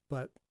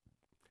 But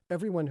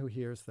everyone who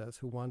hears this,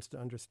 who wants to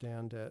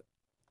understand it,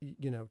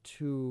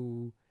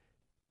 too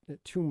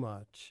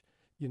much,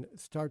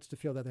 starts to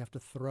feel that they have to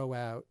throw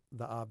out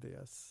the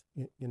obvious,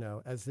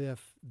 as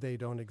if they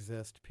don't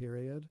exist,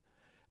 period.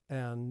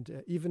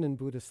 And even in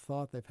Buddhist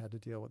thought, they've had to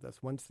deal with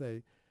this. Once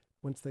they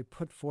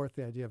put forth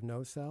the idea of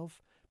no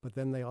self, but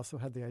then they also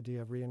had the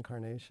idea of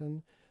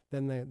reincarnation,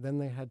 then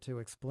they had to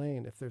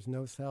explain, if there's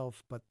no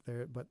self, but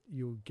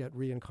you get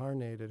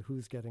reincarnated,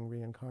 who's getting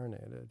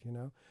reincarnated,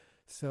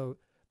 So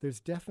there's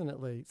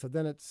definitely, so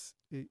then it's,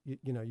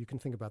 you can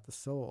think about the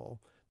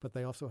soul, but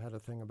they also had a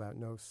thing about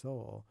no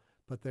soul.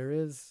 But there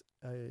is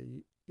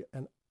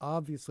and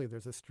obviously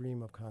there's a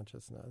stream of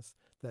consciousness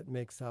that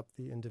makes up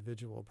the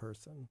individual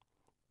person,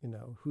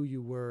 who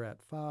you were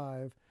at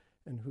 5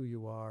 and who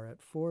you are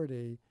at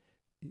 40.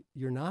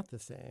 You're not the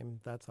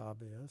same, that's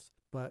obvious,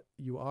 but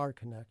you are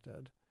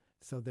connected.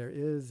 So there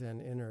is an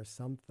inner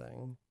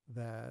something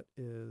that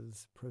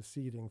is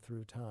proceeding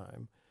through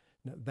time.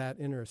 Now, that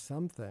inner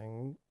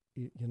something,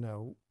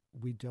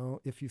 we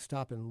don't, if you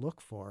stop and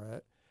look for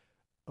it,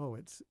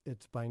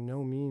 it's by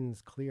no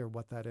means clear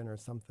what that inner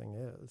something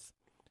is.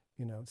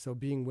 So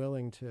being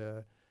willing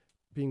to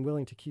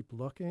keep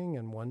looking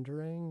and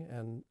wondering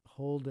and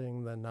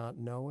holding the not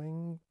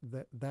knowing,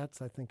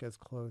 that's I think as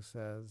close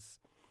as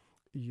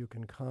you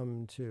can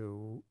come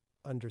to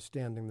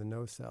understanding the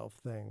no self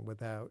thing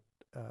without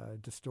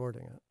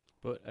distorting it.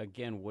 But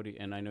again,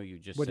 and I know you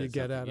just what said do you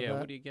get out of that?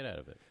 What do you get out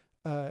of it?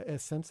 A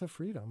sense of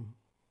freedom.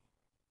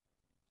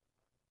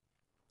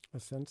 A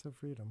sense of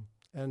freedom.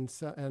 And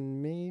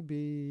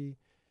maybe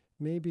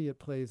it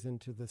plays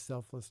into the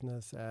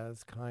selflessness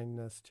as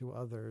kindness to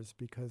others,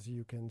 because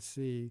you can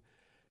see,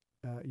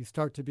 you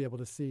start to be able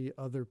to see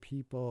other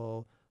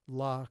people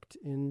locked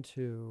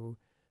into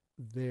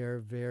their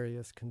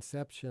various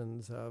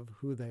conceptions of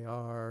who they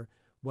are,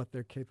 what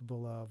they're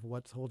capable of,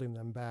 what's holding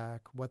them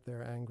back, what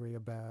they're angry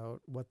about,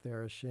 what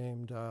they're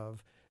ashamed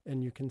of.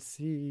 And you can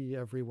see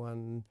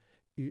everyone,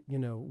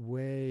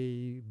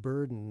 way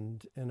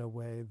burdened in a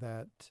way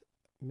that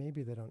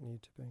maybe they don't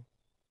need to be.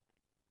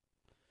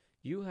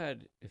 You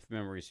had, if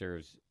memory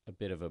serves, a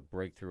bit of a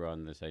breakthrough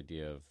on this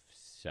idea of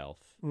self,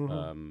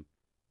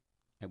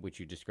 which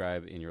you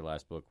describe in your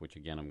last book, which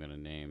again I'm going to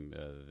name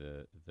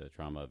the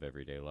Trauma of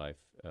Everyday Life,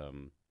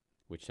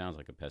 which sounds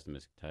like a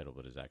pessimistic title,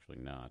 but is actually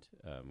not,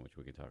 which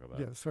we could talk about.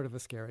 Yeah, sort of a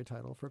scary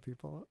title for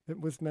people. It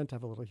was meant to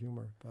have a little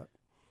humor, but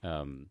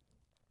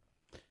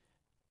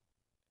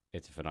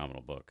it's a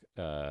phenomenal book.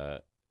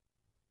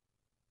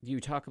 You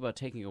talk about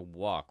taking a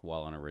walk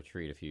while on a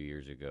retreat a few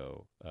years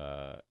ago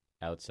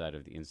outside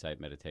of the Insight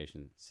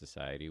Meditation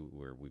Society,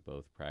 where we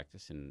both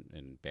practice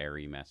in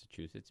Barre,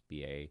 Massachusetts,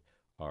 Barre,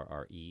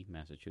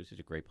 Massachusetts.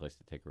 A great place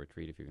to take a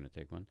retreat if you're going to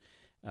take one.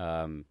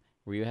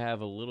 Where you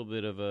have a little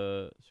bit of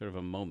a sort of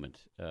a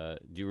moment. Do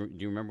you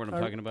remember what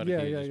I'm talking about? Yeah,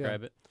 Can you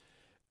describe it?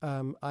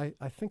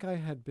 I think I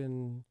had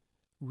been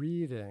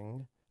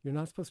reading. You're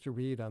not supposed to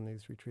read on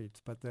these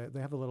retreats, but they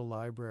have a little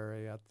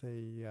library at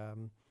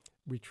the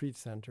retreat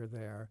center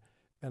there,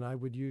 and I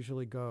would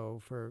usually go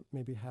for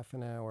maybe half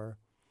an hour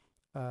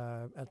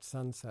at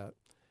sunset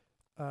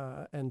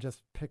and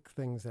just pick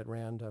things at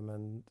random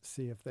and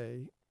see if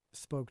they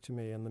spoke to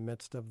me in the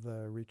midst of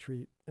the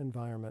retreat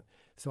environment.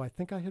 So I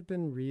think I had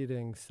been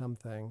reading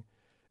something,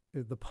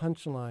 the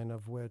punchline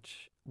of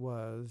which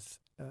was,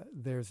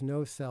 there's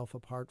no self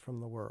apart from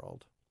the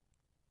world.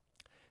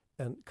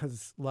 And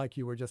because, like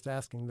you were just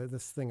asking,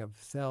 this thing of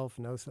self,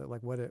 no self,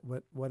 like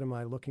what am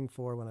I looking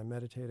for when I'm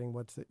meditating?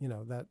 What's it,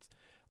 that's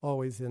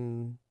always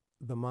in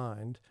the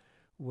mind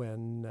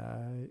when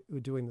we're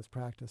doing this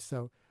practice.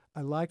 So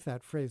I like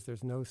that phrase,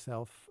 there's no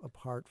self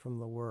apart from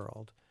the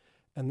world.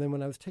 And then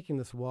when I was taking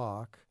this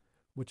walk,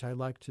 which I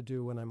like to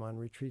do when I'm on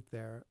retreat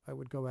there, I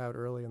would go out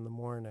early in the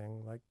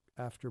morning, like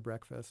after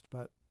breakfast,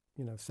 but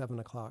 7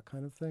 o'clock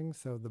kind of thing.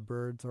 So the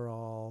birds are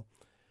all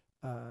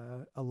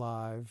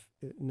alive,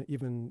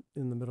 even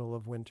in the middle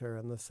of winter,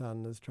 and the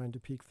sun is trying to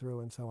peek through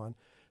and so on.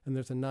 And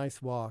there's a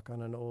nice walk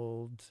on an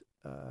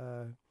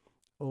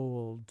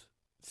old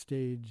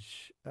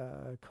stage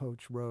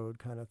coach road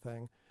kind of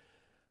thing.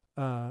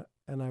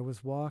 And I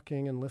was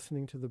walking and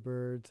listening to the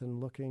birds and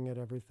looking at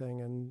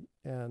everything,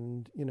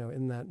 and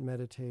in that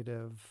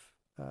meditative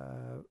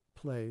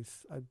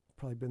place. I'd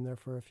probably been there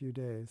for a few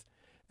days.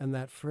 And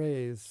that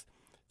phrase,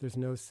 there's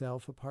no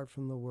self apart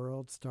from the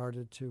world,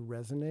 started to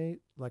resonate.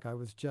 Like I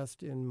was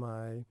just in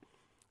my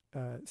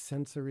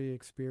sensory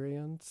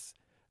experience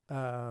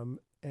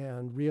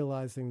and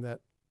realizing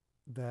that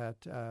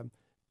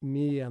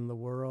me and the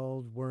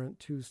world weren't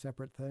two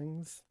separate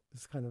things.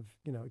 It's kind of,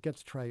 it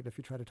gets trite if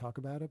you try to talk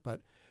about it,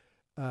 but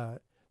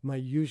my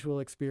usual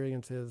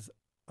experience is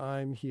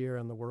I'm here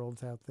and the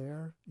world's out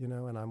there,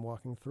 and I'm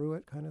walking through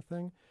it kind of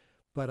thing.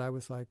 But I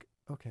was like,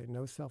 okay,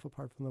 no self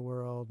apart from the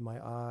world. My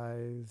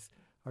eyes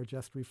are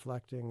just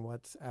reflecting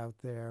what's out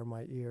there.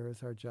 My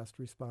ears are just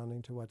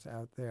responding to what's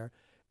out there.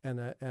 And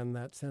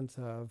that sense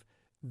of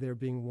there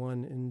being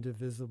one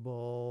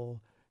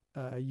indivisible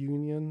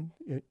union,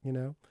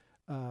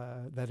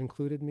 that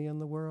included me in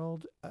the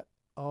world.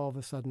 All of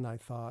a sudden I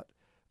thought,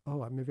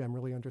 oh, maybe I'm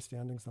really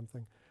understanding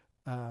something.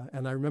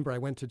 And I remember I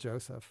went to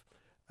Joseph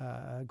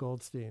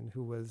Goldstein,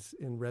 who was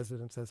in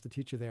residence as the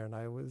teacher there, and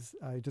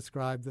I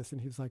described this, and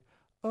he was like,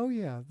 oh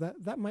yeah,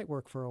 that might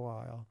work for a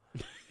while.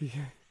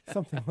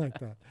 Something like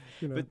that.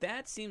 But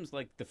that seems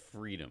like the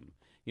freedom,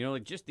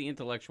 like just the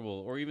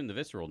intellectual or even the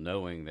visceral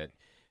knowing that,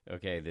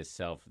 okay, this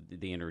self,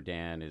 the inner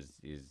Dan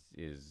is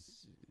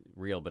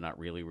real but not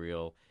really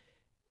real.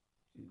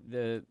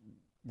 The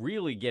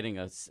really getting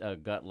a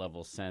gut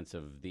level sense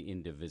of the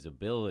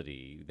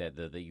indivisibility,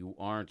 that you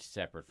aren't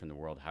separate from the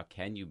world. How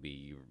can you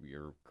be?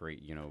 You're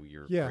great.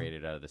 You're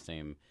created out of the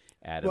same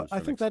atoms. Well,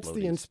 I think that's the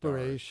exploding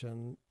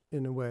inspiration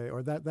in a way,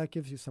 or that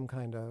gives you some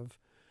kind of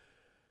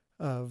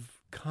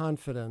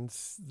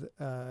confidence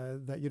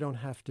that you don't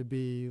have to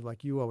be,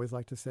 like you always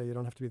like to say, you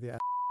don't have to be the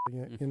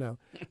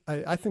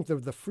I think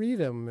the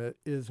freedom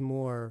is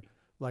more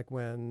like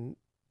when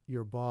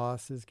your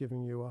boss is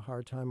giving you a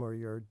hard time, or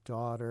your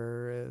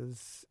daughter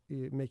is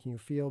making you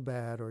feel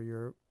bad, or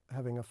you're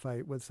having a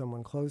fight with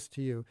someone close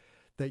to you,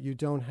 that you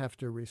don't have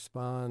to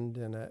respond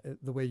in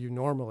the way you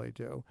normally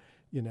do.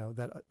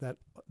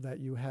 That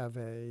you have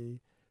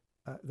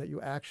that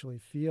you actually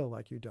feel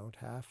like you don't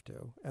have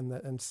to,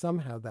 and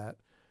somehow that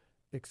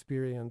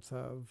experience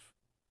of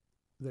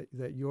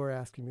that you're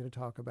asking me to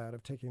talk about,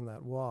 of taking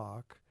that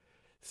walk,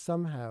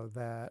 somehow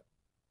that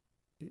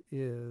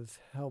is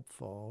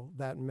helpful.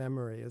 That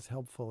memory is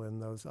helpful in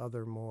those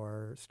other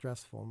more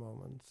stressful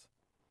moments.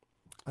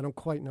 I don't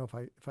quite know if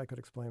I could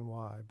explain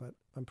why, but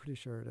I'm pretty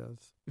sure it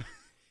is.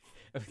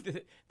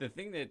 The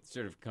thing that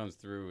sort of comes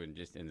through, and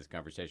just in this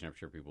conversation, I'm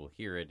sure people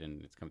hear it,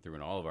 and it's come through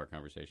in all of our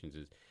conversations,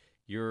 is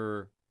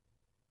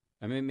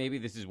maybe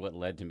this is what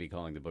led to me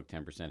calling the book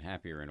 10%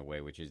 Happier in a way,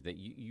 which is that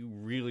you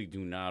really do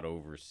not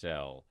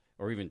oversell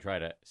or even try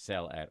to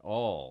sell at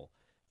all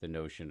the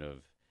notion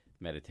of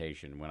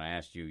meditation. When I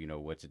asked you,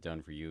 what's it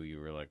done for you, you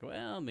were like,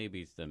 well,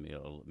 maybe it's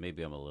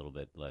maybe I'm a little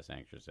bit less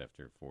anxious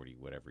after 40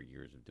 whatever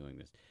years of doing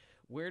this.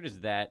 Where does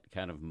that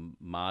kind of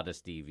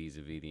modesty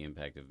vis-a-vis the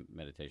impact of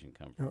meditation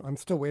come from? I'm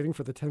still waiting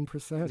for the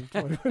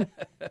 10%.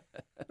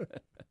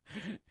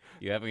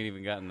 You haven't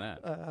even gotten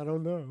that. I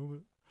don't know.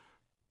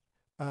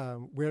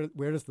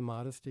 Where does the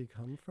modesty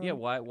come from? Yeah,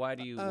 why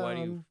do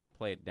you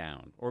play it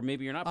down? Or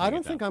maybe you're not playing I it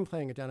don't down. think I'm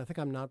playing it down. I think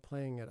I'm not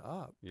playing it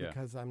up Yeah.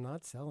 because I'm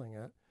not selling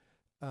it.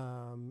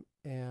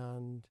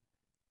 And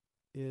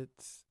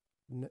it's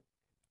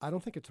I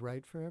don't think it's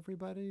right for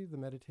everybody, the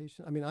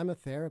meditation. I mean, I'm a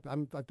therapist.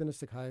 I've been a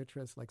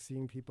psychiatrist, like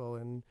seeing people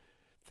in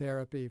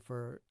therapy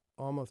for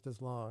almost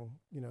as long,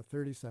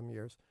 30 some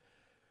years.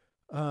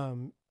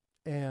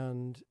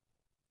 And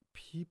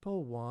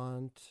people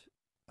want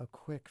a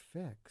quick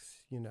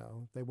fix,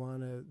 They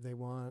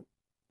want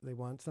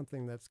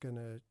something that's going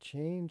to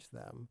change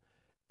them.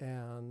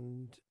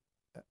 And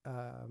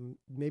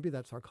maybe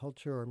that's our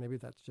culture, or maybe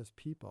that's just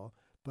people,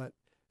 but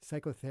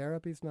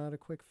psychotherapy's not a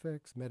quick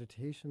fix.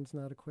 Meditation's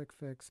not a quick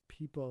fix.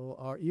 People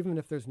are, even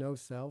if there's no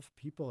self,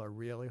 people are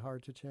really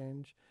hard to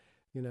change.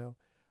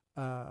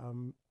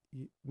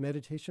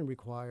 Meditation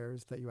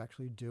requires that you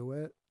actually do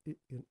it,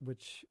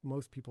 which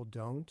most people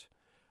don't.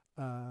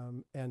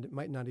 And it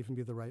might not even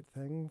be the right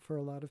thing for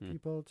a lot of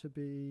people to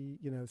be,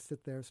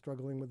 sit there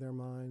struggling with their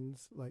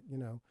minds,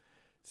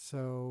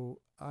 So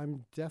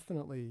I'm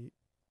definitely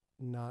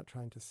not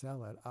trying to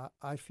sell it.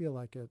 I feel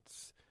like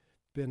it's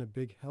been a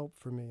big help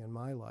for me in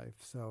my life.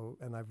 So,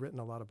 and I've written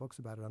a lot of books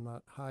about it. I'm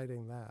not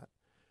hiding that.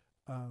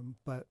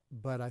 But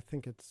I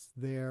think it's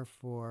there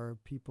for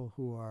people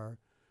who are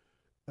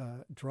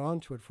drawn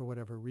to it for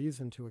whatever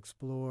reason, to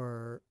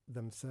explore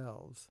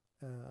themselves.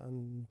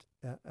 And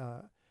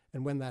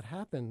when that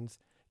happens,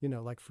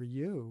 like for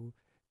you,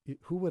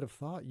 who would have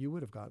thought you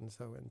would have gotten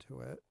so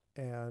into it?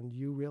 And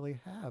you really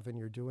have, and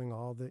you're doing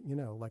all the,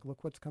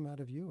 look what's come out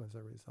of you as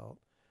a result.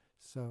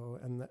 So,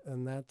 and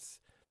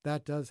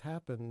that does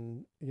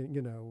happen,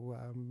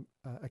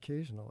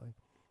 occasionally.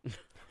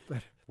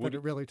 but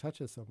it really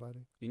touches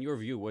somebody. In your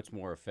view, what's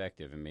more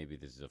effective? And maybe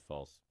this is a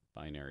false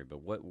binary,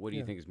 but what do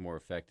you think is more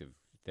effective,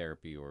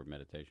 therapy or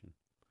meditation?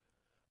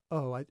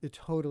 Oh, it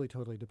totally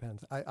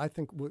depends. I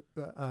think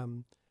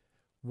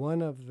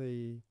one of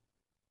the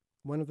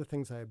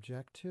things I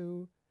object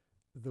to,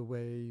 the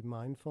way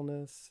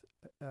mindfulness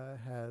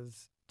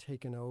has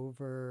taken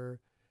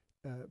over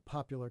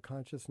popular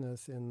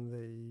consciousness in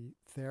the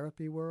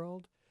therapy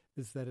world,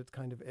 is that it's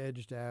kind of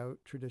edged out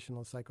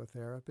traditional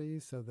psychotherapy,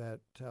 so that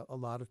a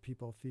lot of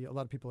people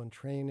in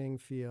training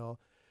feel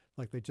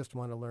like they just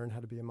want to learn how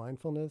to be a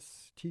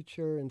mindfulness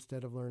teacher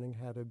instead of learning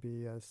how to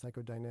be a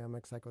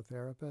psychodynamic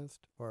psychotherapist.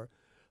 Or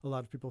a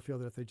lot of people feel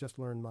that if they just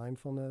learn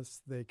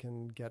mindfulness, they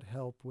can get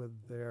help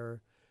with their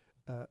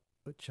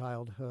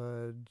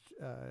childhood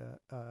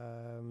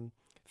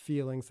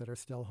feelings that are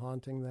still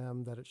haunting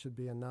them, that it should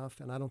be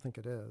enough. And I don't think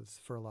it is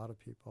for a lot of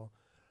people.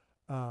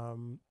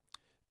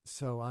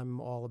 So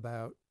I'm all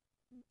about,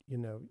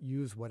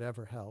 use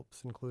whatever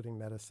helps, including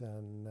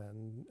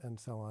medicine and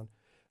so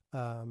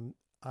on.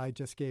 I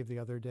just gave the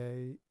other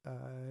day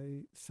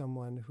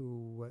someone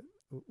who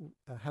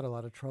had a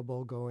lot of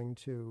trouble going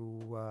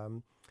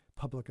to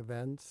public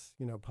events,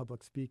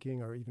 public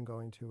speaking, or even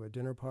going to a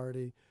dinner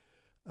party,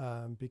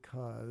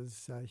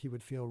 because he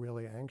would feel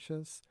really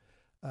anxious.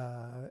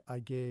 I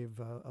gave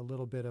a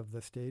little bit of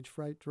the stage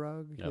fright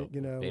drug,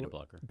 beta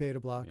blocker. Beta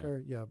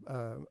blocker,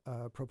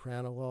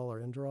 propranolol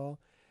or Inderol.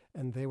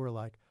 And they were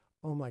like,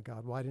 oh my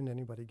God, why didn't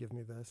anybody give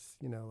me this,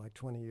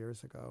 20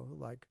 years ago?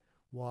 Like,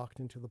 walked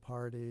into the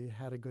party,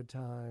 had a good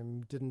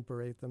time, didn't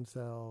berate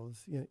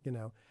themselves.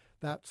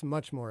 That's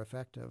much more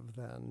effective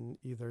than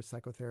either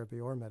psychotherapy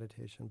or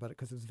meditation, but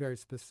because it's very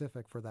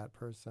specific for that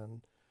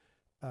person,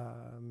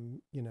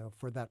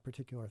 for that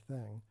particular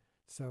thing.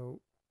 So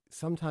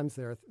sometimes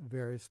there are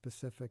very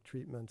specific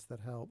treatments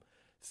that help,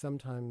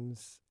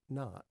 sometimes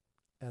not.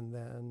 And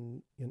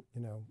then,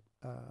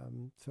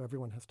 so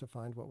everyone has to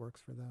find what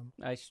works for them.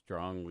 I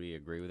strongly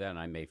agree with that, and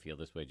I may feel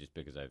this way just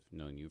because I've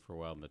known you for a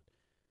while, but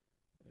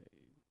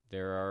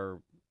there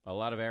are a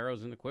lot of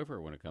arrows in the quiver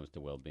when it comes to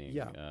well-being.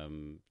 Yeah.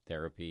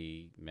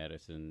 Therapy,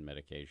 medicine,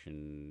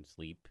 medication,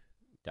 sleep,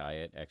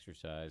 diet,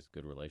 exercise,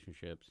 good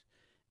relationships,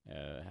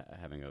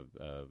 having a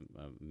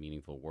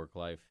meaningful work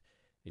life.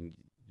 And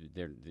you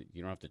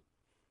don't have to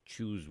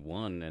choose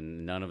one,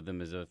 and none of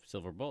them is a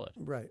silver bullet.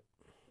 Right.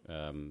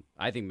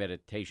 I think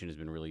meditation has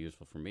been really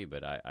useful for me,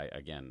 but I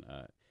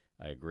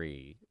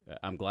agree.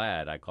 I'm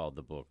glad I called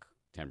the book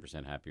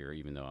 10% Happier,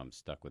 even though I'm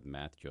stuck with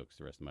math jokes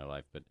the rest of my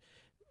life. But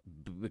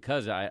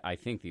because I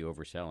think the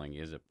overselling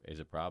is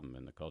a problem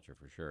in the culture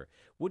for sure.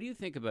 What do you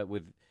think about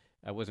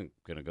I wasn't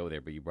going to go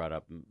there, but you brought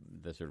up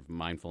the sort of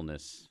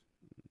mindfulness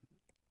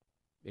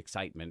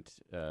excitement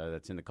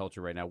that's in the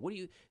culture right now.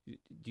 Do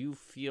you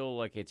feel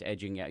like it's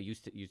edging out?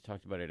 You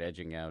talked about it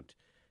edging out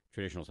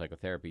traditional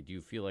psychotherapy. Do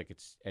you feel like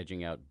it's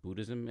edging out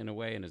Buddhism in a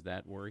way, and is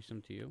that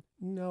worrisome to you?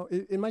 No,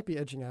 it might be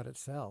edging out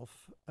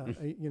itself.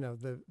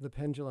 The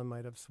pendulum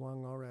might have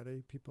swung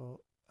already.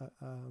 People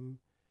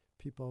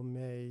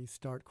may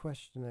start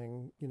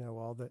questioning,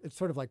 it's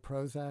sort of like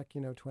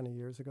Prozac, 20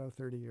 years ago,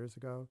 30 years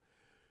ago.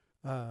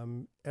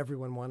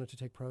 Everyone wanted to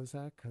take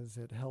Prozac because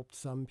it helped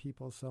some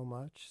people so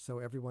much. So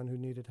everyone who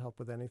needed help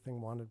with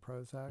anything wanted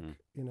Prozac,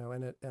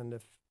 and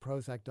if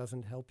Prozac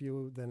doesn't help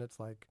you, then it's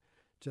like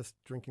just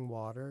drinking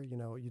water.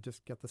 You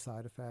just get the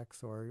side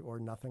effects or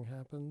nothing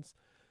happens.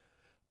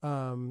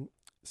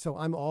 So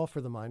I'm all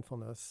for the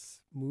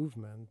mindfulness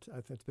movement.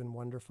 I think it's been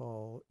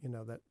wonderful,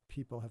 that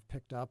people have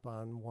picked up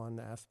on one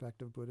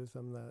aspect of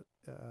Buddhism that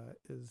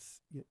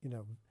is,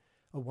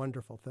 a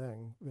wonderful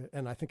thing.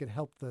 And I think it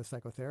helped the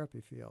psychotherapy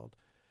field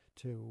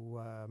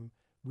to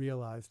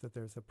realize that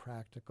there's a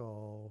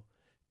practical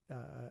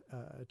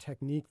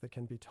technique that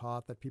can be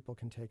taught, that people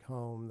can take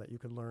home, that you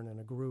could learn in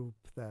a group,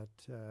 that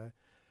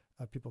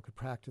people could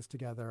practice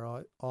together,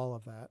 all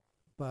of that.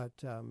 But,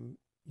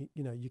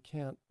 you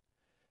can't,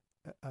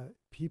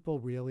 people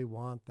really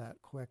want that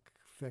quick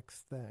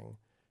fix thing.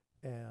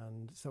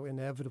 And so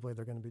inevitably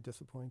they're going to be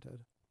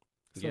disappointed.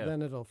 So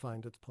then it'll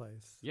find its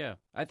place. Yeah,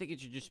 I think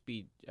it should just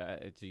be,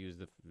 to use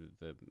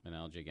the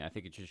analogy again, I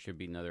think it just should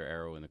be another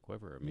arrow in the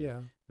quiver. I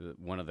mean,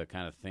 one of the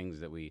kind of things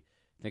that we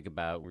think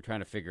about, we're trying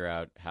to figure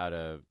out how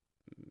to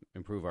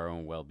improve our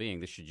own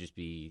well-being. This should just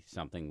be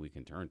something we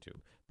can turn to.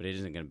 But it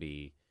isn't going to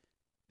be,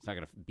 it's not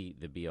going to be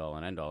the be-all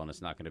and end-all, and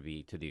it's not going to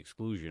be to the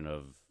exclusion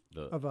of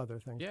other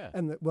things. Yeah.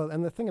 And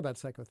the thing about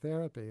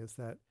psychotherapy is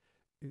that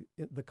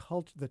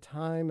the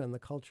time and the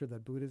culture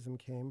that Buddhism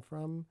came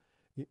from,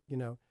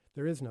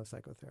 there is no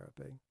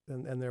psychotherapy,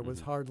 and there was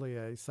hardly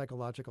a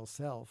psychological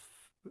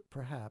self.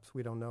 Perhaps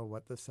we don't know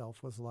what the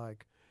self was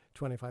like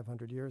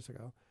 2,500 years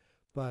ago,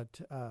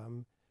 but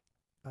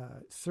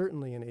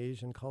certainly in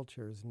Asian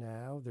cultures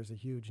now, there's a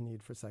huge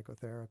need for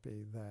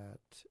psychotherapy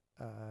that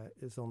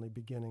is only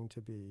beginning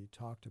to be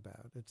talked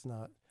about.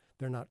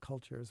 They're not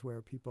cultures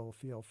where people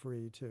feel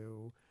free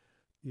to,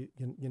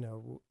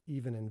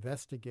 even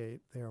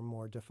investigate their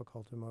more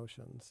difficult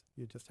emotions.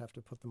 You just have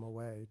to put them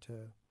away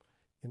to,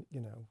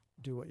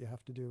 do what you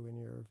have to do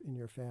in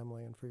your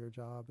family and for your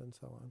job and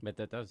so on. But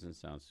that doesn't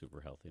sound super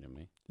healthy to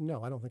me.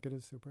 No, I don't think it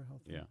is super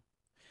healthy. Yeah.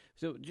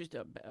 So just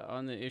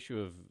on the issue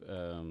of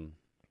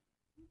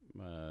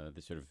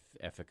the sort of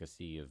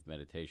efficacy of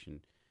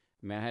meditation,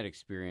 I mean, I had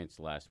experience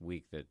last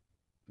week that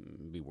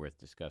would be worth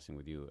discussing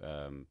with you.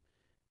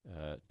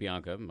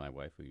 Bianca, my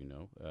wife, who you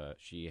know,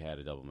 she had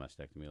a double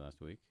mastectomy last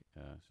week,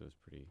 so it was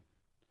pretty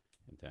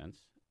intense.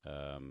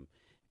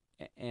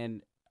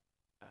 And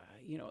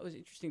it was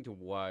interesting to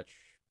watch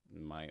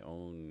my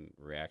own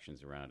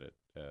reactions around it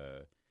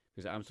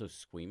because I'm so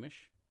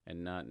squeamish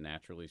and not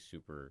naturally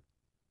super,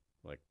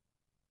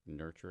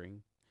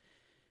 nurturing.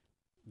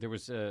 There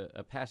was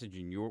a passage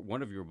in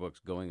one of your books,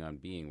 Going on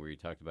Being, where you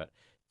talked about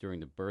during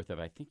the birth of,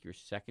 I think, your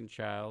second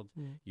child,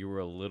 you were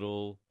a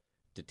little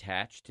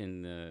detached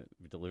in the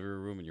delivery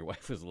room, and your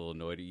wife was a little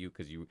annoyed at you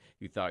because you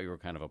thought you were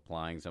kind of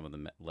applying some of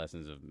the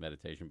lessons of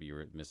meditation, but you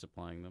were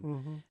misapplying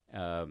them.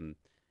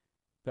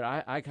 But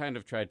I kind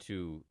of tried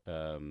to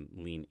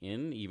lean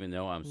in, even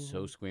though I'm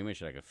so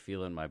squeamish. I could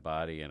feel it in my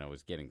body, and I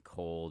was getting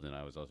cold, and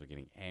I was also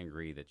getting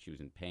angry that she was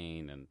in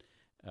pain, and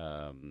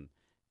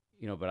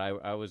but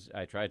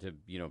I tried to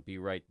be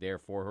right there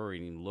for her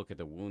and look at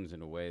the wounds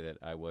in a way that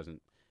I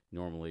wouldn't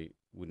normally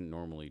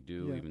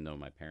do, even though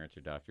my parents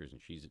are doctors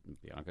and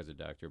Bianca's a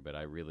doctor. But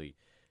I really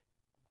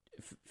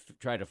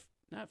try to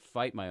not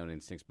fight my own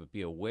instincts, but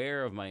be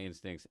aware of my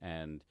instincts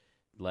and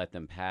let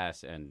them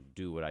pass and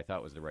do what I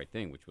thought was the right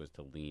thing, which was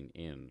to lean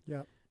in.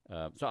 Yeah.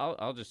 So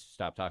I'll just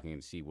stop talking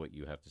and see what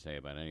you have to say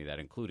about any of that,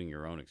 including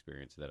your own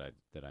experience that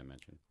I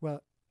mentioned.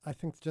 Well, I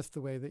think just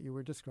the way that you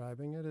were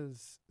describing it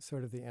is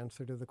sort of the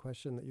answer to the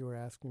question that you were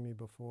asking me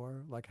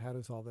before, like how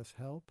does all this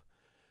help?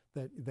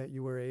 That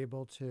you were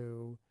able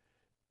to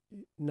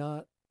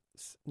not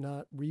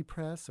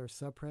repress or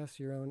suppress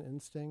your own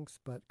instincts,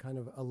 but kind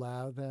of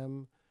allow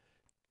them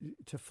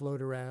to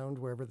float around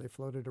wherever they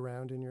floated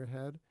around in your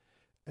head,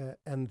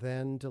 and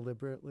then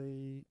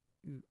deliberately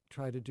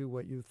try to do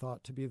what you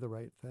thought to be the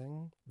right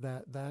thing.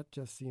 That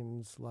just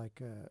seems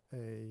like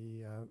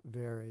a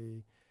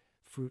very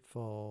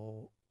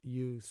fruitful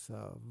use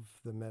of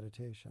the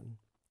meditation.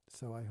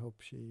 So I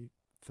hope she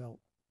felt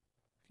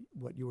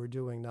what you were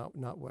doing, not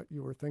what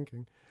you were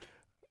thinking.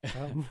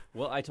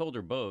 Well, I told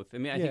her both. I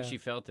mean, I think she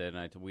felt it,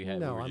 and we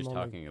were just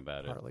talking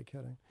about it. Partly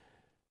kidding.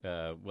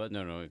 Well,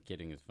 no,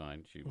 kidding is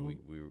fine.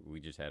 We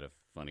just had a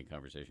funny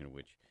conversation in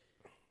which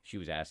she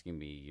was asking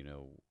me,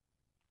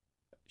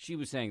 she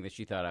was saying that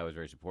she thought I was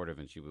very supportive,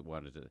 and she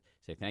wanted to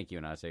say thank you,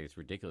 and I say it's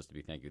ridiculous to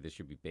be thank you. This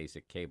should be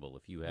basic cable.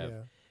 If you have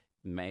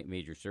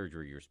major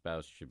surgery, your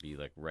spouse should be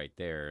right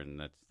there, and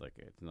that's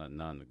it's not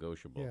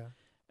non-negotiable.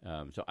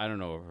 Yeah. So I don't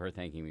know if her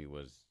thanking me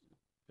was,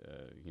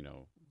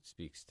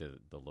 speaks to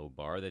the low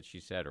bar that she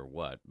set or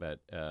what,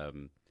 but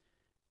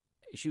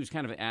she was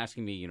kind of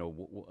asking me,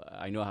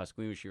 I know how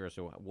squeamish you are,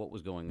 so what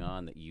was going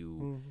on that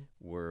you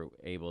were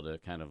able to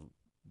kind of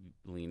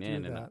lean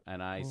in,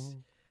 and I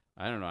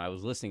don't know. I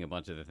was listing a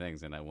bunch of the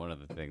things, and one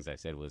of the things I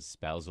said was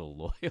spousal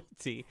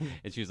loyalty,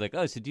 and she was like,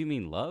 "Oh, so do you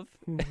mean love?"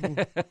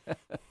 And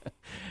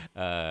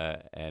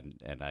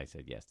I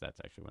said, "Yes, that's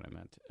actually what I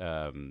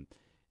meant."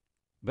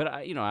 But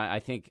I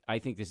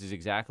think this is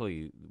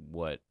exactly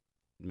what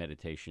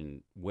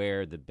meditation,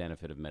 where the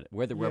benefit of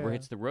where the rubber Yeah.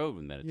 hits the road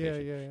with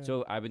meditation. Yeah.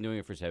 So I've been doing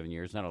it for 7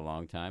 years, not a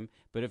long time,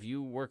 but if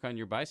you work on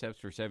your biceps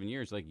for 7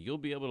 years, like you'll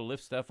be able to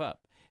lift stuff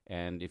up.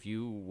 And if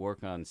you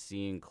work on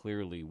seeing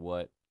clearly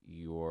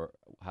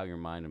how your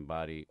mind and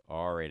body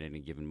are at any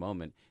given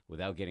moment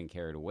without getting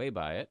carried away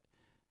by it,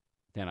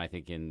 then I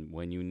think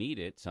when you need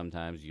it,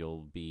 sometimes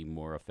you'll be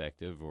more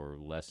effective or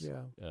less.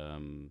 Yeah.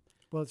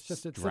 Well, it's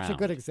such a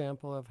good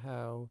example of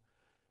how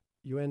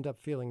you end up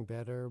feeling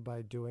better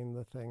by doing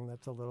the thing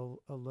that's a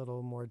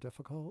little more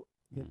difficult,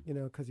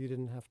 because you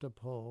didn't have to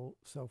pull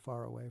so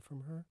far away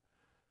from her.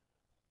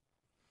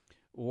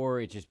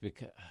 Or it just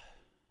because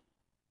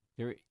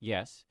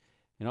yes,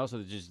 and also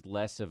there's just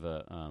less of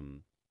a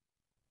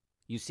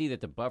you see that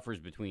the buffers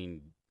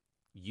between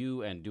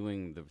you and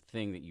doing the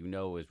thing that you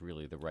know is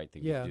really the right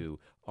thing to do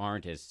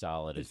aren't as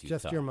solid as you thought.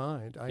 It's just your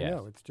mind. I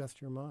know, it's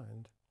just your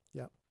mind.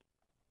 Yeah.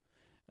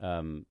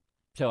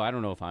 So I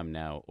don't know if I'm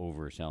now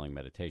overselling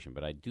meditation,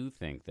 but I do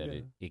think that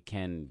it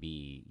can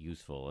be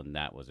useful, and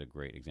that was a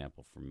great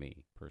example for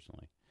me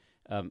personally.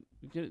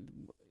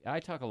 I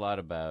talk a lot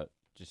about,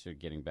 just sort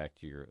of getting back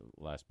to your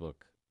last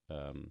book,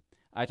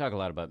 I talk a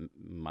lot about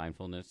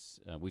mindfulness.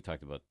 We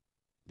talked about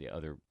the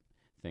other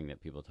thing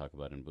that people talk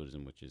about in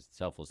Buddhism, which is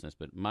selflessness,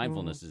 but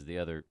mindfulness is the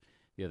other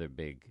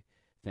big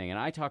thing. And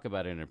I talk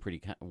about it in a pretty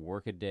kind of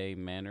workaday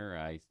manner.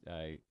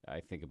 I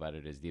think about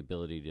it as the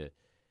ability to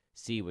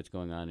see what's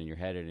going on in your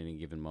head at any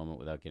given moment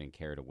without getting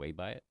carried away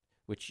by it,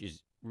 which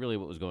is really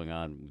what was going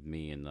on with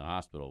me in the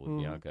hospital with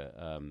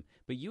Bianca.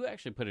 But you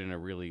actually put it in a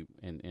really,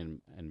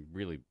 in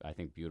really, I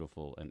think,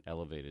 beautiful and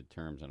elevated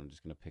terms. And I'm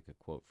just going to pick a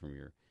quote from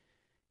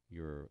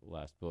your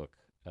last book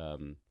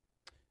and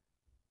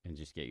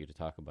just get you to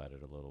talk about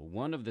it a little.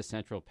 One of the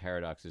central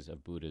paradoxes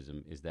of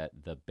Buddhism is that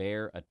the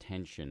bare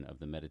attention of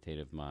the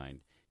meditative mind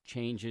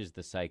changes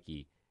the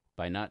psyche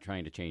by not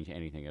trying to change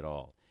anything at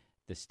all.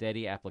 The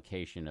steady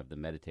application of the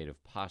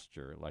meditative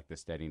posture, like the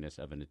steadiness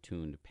of an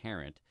attuned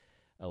parent,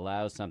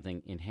 allows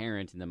something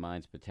inherent in the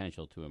mind's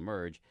potential to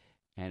emerge,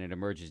 and it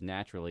emerges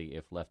naturally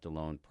if left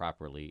alone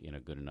properly in a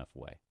good enough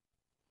way.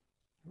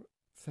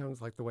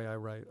 Sounds like the way I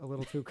write. A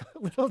little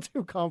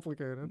too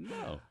complicated.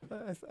 No,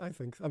 I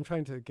think so. I'm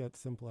trying to get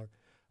simpler.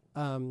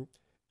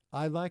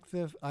 I like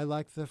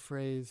the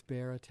phrase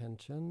 "bare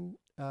attention."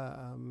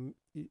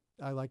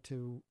 I like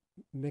to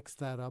mix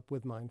that up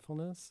with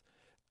mindfulness.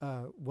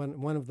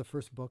 One of the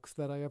first books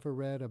that I ever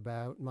read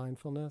about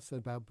mindfulness,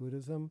 about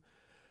Buddhism,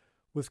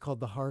 was called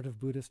 "The Heart of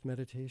Buddhist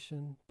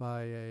Meditation"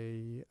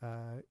 by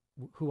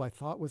who I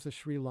thought was a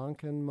Sri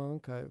Lankan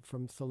monk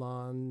from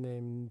Ceylon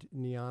named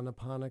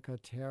Nyanaponika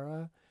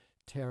Thera.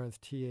 Thera's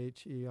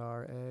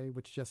Thera,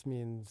 which just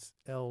means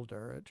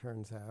elder, it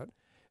turns out.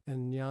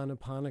 And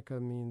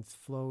Nyanaponika means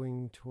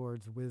flowing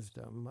towards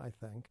wisdom, I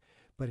think.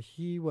 But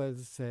he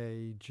was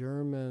a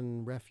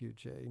German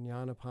refugee.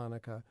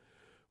 Nyanaponika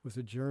was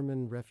a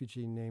German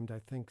refugee named, I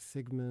think,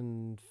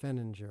 Sigmund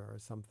Fenninger or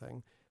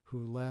something, who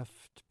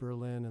left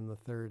Berlin in the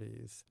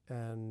 30s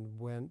and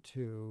went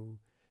to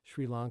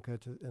Sri Lanka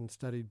and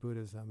studied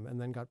Buddhism, and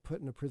then got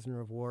put in a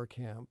prisoner of war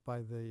camp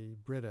by the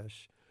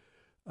British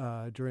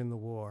during the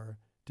war,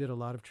 did a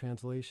lot of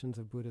translations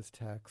of Buddhist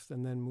texts,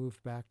 and then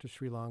moved back to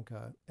Sri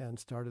Lanka and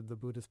started the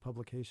Buddhist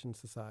Publication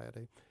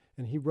Society.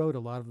 And he wrote a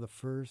lot of the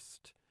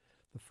first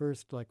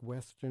like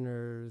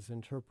Westerners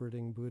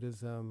interpreting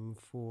Buddhism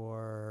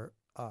for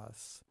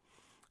us.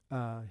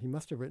 He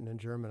must have written in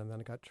German, and then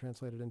it got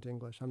translated into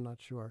English. I'm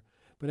not sure.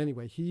 But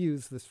anyway, he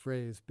used this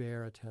phrase,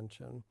 bare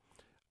attention,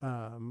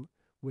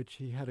 which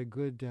he had a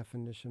good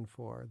definition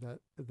for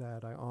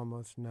that I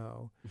almost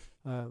know.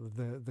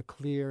 The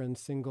clear and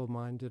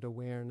single-minded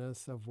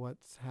awareness of what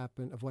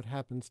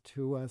happens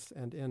to us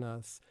and in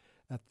us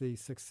at the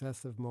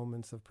successive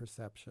moments of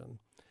perception.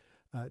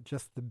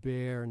 Just the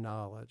bare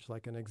knowledge,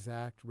 like an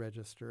exact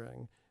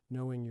registering,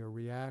 knowing your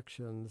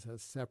reactions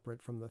as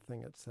separate from the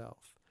thing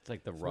itself. it's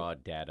like the raw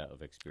data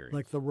of experience.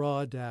 Like the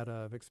raw data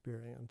of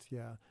experience,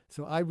 yeah.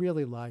 So I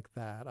really like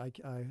that. I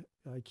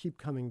keep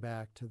coming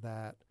back to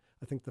that.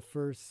 I think the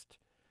first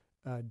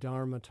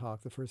Dharma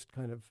talk, the first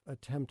kind of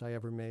attempt I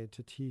ever made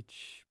to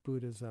teach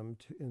Buddhism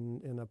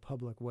in a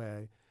public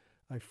way,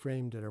 I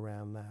framed it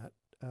around that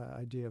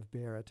idea of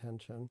bare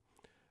attention.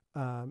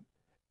 And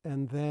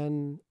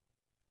then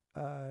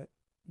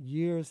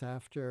years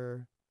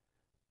after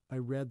I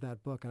read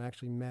that book and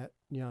actually met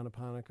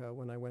Nyanaponika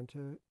when I went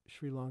to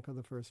Sri Lanka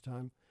the first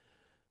time,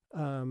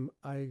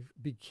 I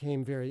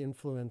became very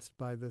influenced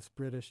by this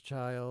British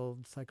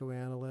child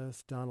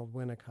psychoanalyst, Donald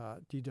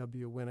Winnicott,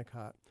 D.W.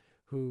 Winnicott,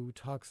 who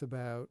talks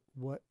about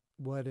what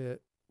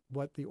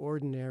the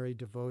ordinary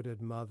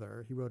devoted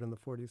mother, he wrote in the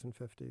 40s and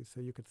 50s, so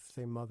you could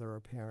say mother or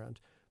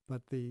parent,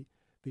 but the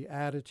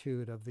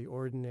attitude of the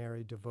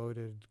ordinary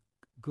devoted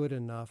good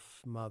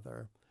enough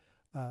mother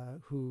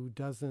who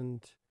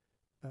doesn't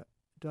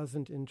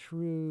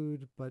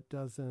intrude but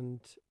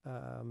doesn't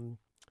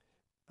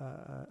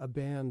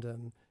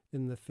abandon,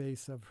 in the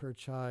face of her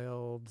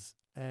child's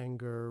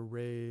anger,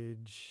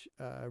 rage,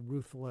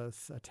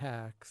 ruthless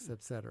attacks,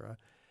 etc.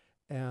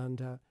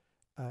 And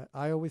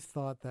I always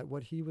thought that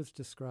what he was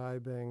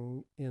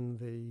describing in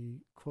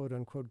the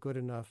quote-unquote good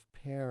enough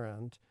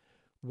parent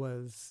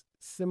was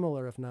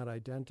similar, if not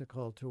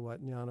identical, to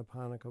what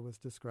Nyanaponika was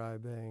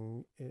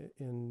describing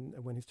in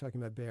when he's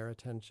talking about bare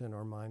attention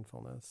or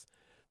mindfulness.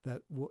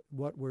 That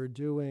what we're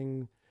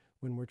doing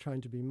when we're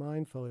trying to be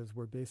mindful is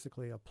we're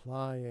basically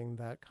applying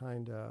that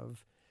kind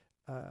of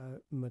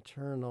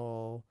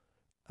maternal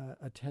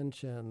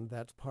attention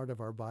that's part of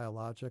our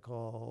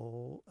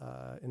biological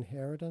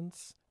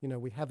inheritance.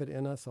 We have it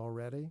in us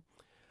already.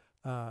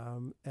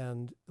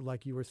 And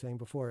like you were saying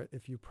before,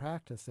 if you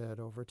practice it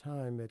over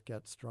time, it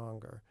gets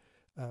stronger.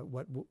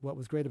 What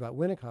was great about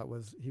Winnicott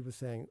was he was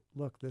saying,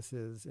 look, this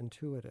is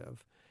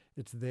intuitive.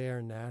 It's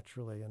there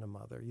naturally in a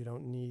mother. You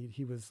don't need,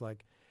 he was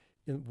like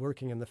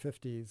working in the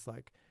 50s,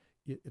 like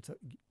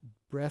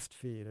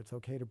breastfeed. It's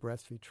okay to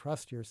breastfeed.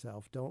 Trust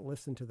yourself. Don't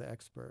listen to the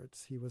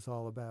experts. He was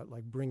all about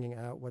like bringing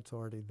out what's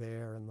already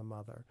there in the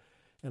mother.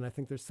 And I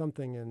think there's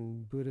something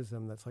in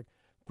Buddhism that's like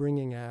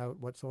bringing out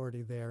what's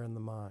already there in the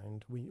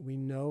mind. We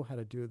know how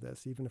to do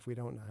this, even if we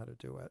don't know how to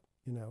do it.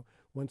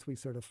 Once we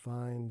sort of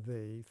find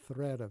the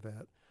thread of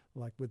it,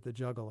 like with the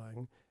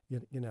juggling,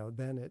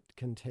 then it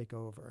can take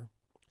over.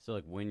 So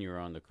like when you're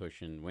on the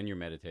cushion, when you're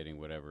meditating,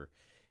 whatever,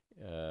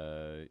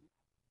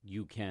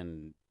 you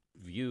can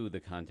view the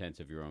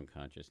contents of your own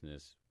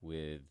consciousness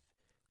with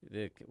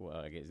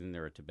I guess, isn't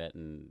there a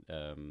Tibetan,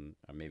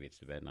 or maybe it's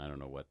Tibetan, I don't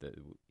know what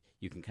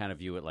you can kind of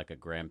view it like a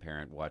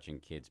grandparent watching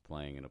kids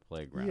playing in a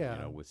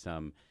playground, with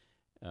some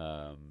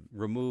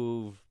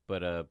remove,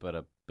 but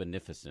a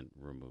beneficent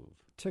remove.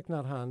 Thich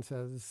Nhat Hanh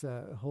says,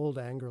 hold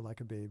anger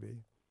like a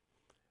baby,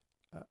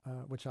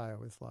 which I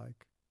always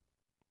like.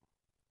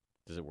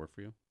 Does it work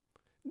for you?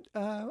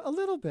 A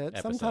little bit.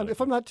 Sometimes, if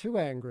I'm not too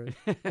angry.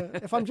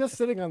 If I'm just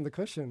sitting on the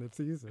cushion, it's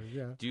easy,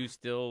 yeah. Do you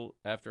still,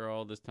 after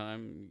all this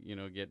time,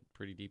 get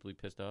pretty deeply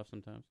pissed off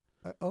sometimes?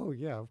 Oh,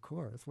 yeah, of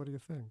course. What do you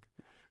think?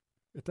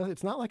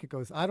 It's not like it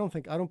goes, I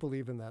don't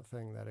believe in that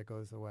thing that it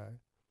goes away.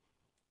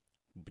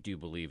 But do you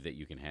believe that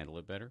you can handle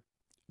it better?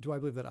 Do I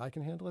believe that I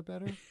can handle it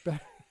better?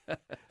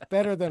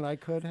 Better than I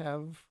could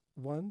have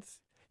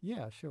once?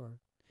 Yeah, sure.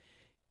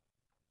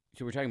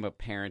 So we're talking about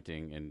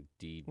parenting and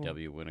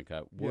D.W.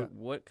 Winnicott.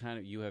 What kind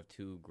of, you have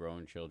two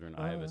grown children.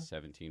 I have a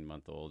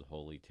 17-month-old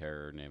holy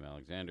terror named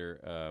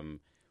Alexander.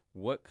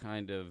 What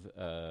kind of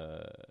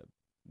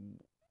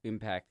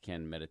impact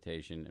can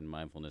meditation and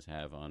mindfulness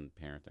have on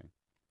parenting?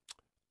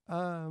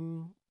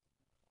 And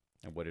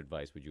what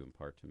advice would you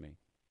impart to me?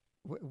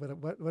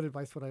 What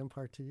advice would I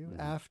impart to you?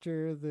 Mm-hmm.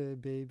 After the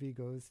baby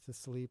goes to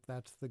sleep,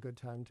 that's the good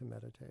time to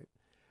meditate.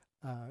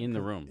 In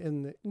the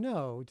room?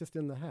 No, just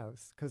in the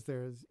house. Because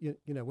there's,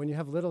 when you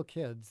have little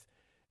kids,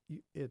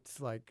 it's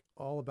like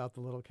all about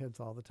the little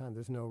kids all the time.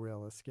 There's no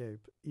real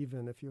escape.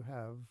 Even if you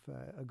have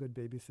a good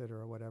babysitter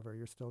or whatever,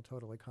 you're still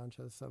totally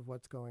conscious of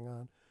what's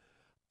going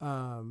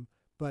on.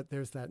 But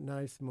there's that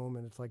nice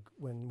moment. It's like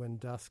when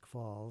dusk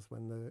falls,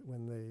 when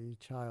the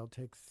child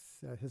takes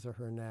his or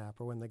her nap,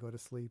 or when they go to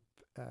sleep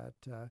at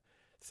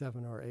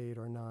 7 or 8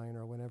 or 9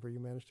 or whenever you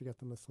manage to get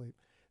them asleep.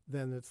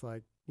 Then it's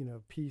like,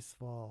 peace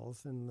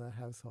falls in the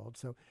household.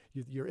 So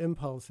your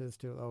impulse is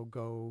to,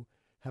 go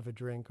have a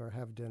drink or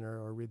have dinner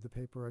or read the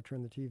paper or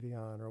turn the TV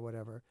on or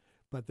whatever.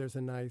 But there's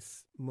a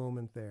nice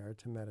moment there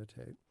to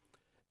meditate.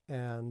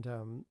 And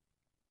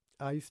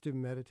I used to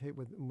meditate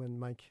when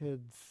my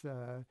kids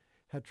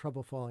had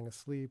trouble falling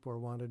asleep or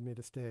wanted me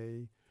to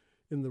stay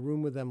in the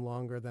room with them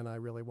longer than I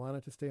really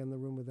wanted to stay in the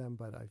room with them.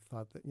 But I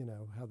thought that,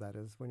 how that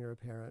is when you're a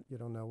parent. You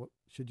don't know,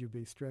 should you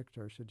be strict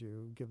or should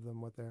you give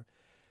them what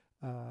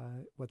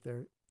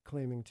they're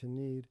claiming to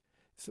need.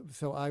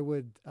 So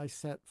I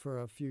set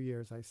for a few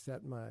years, I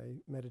set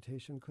my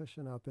meditation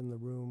cushion up in the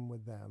room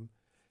with them.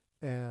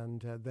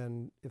 And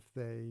then if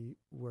they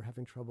were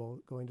having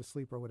trouble going to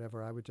sleep or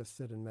whatever, I would just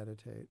sit and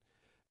meditate.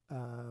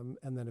 And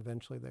then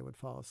eventually they would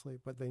fall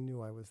asleep, but they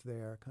knew I was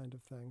there, kind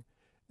of thing.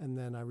 And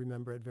then I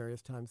remember at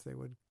various times they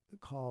would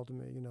call to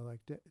me, like,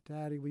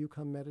 Daddy, will you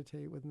come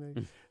meditate with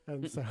me?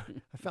 And so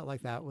I felt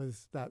like that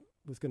was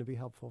going to be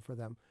helpful for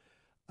them.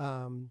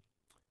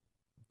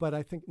 But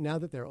I think now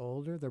that they're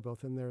older, they're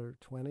both in their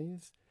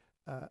 20s,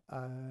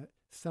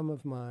 some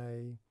of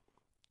my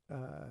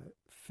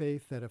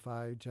faith that if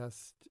I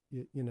just,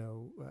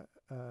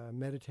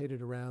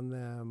 meditated around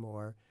them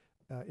or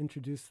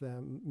introduced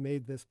them,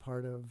 made this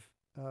part of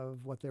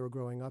what they were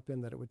growing up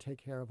in, that it would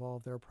take care of all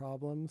of their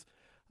problems,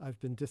 I've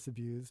been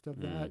disabused of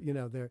that.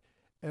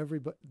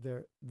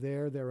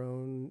 They're their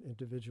own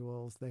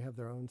individuals. They have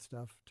their own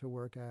stuff to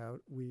work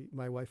out.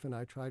 My wife and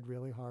I tried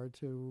really hard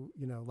to,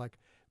 like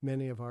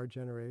many of our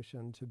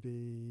generation, to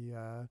be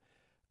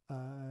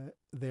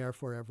there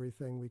for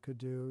everything we could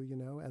do,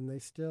 and they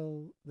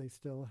still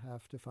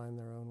have to find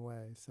their own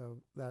way. So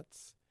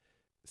that's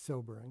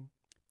sobering.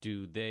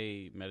 Do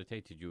they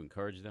meditate? Did you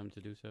encourage them to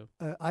do so?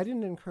 I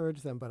didn't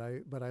encourage them, but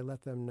I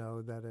let them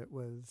know that it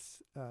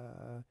was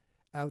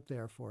out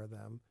there for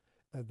them.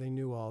 they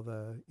knew all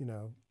the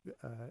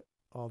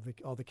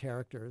all the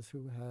characters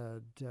who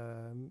had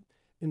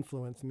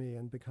influenced me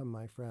and become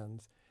my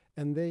friends,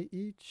 and they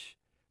each,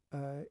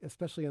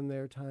 especially in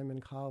their time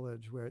in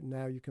college, where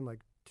now you can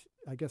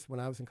I guess when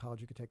I was in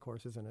college you could take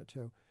courses in it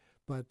too,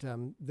 but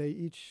they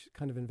each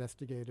kind of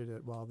investigated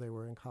it while they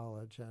were in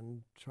college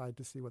and tried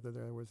to see whether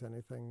there was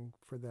anything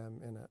for them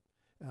in it.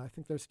 I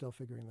think they're still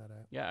figuring that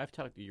out. Yeah, I've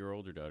talked to your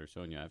older daughter,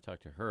 Sonia. I've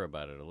talked to her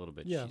about it a little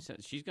bit. Yeah.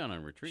 She's gone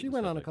on retreats. She and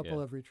went stuff on a like- couple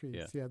yeah. of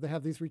retreats. Yeah, they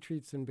have these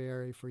retreats in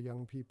Barrie for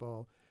young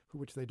people,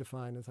 which they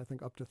define as, I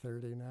think, up to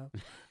 30 now.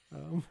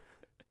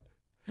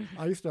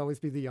 I used to always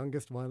be the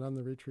youngest one on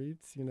the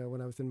retreats,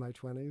 when I was in my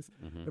 20s.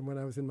 Mhm. And when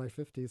I was in my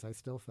 50s, I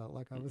still felt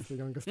like I was the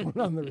youngest one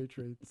on the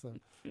retreat. So,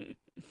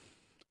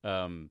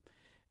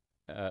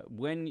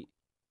 When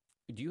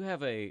do you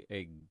have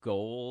a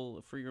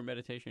goal for your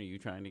meditation? Are you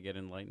trying to get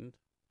enlightened?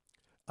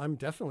 I'm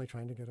definitely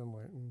trying to get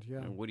enlightened. Yeah.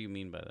 And what do you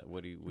mean by that?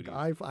 What do you?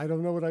 I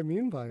don't know what I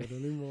mean by it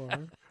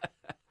anymore.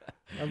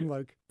 I'm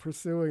like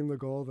pursuing the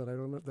goal that I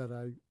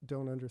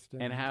don't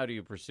understand. And how do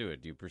you pursue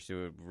it? Do you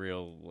pursue it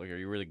are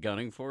you really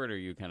gunning for it, or are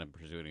you kind of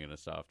pursuing it in a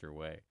softer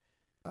way?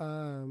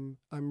 I'm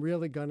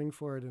really gunning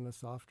for it in a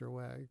softer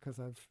way because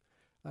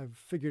I've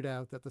figured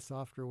out that the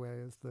softer way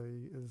is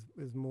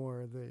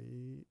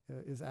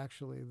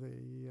actually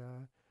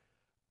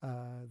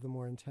the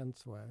more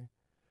intense way.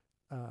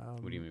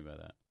 What do you mean by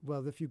that?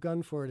 Well, if you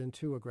gun for it in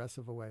too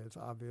aggressive a way, it's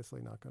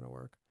obviously not going to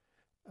work.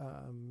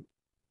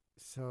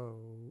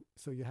 So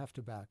you have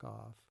to back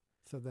off.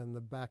 So then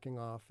the backing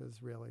off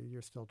is really,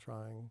 you're still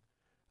trying.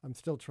 I'm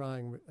still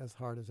trying as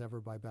hard as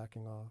ever by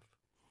backing off.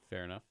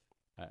 Fair enough.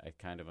 I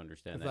kind of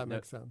understand If that. that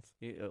makes sense.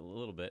 A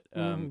little bit.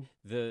 Mhm.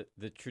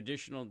 The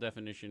traditional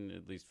definition,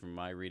 at least from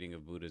my reading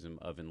of Buddhism,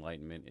 of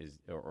enlightenment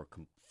is, or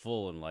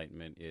full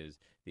enlightenment is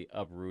the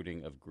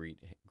uprooting of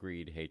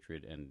greed,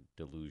 hatred, and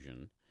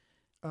delusion.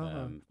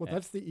 Well,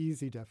 that's the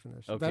easy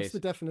definition. Okay, That's the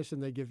definition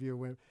they give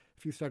you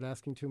if you start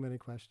asking too many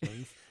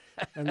questions,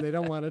 and they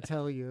don't want to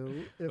tell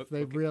you if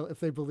they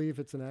believe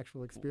it's an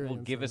actual experience.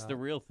 Well, give or us the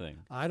not. real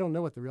thing. I don't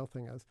know what the real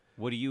thing is.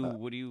 What are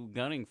you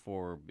gunning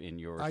for in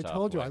your? I soft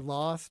told you way? I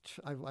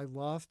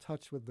lost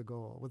touch with the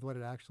goal, with what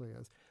it actually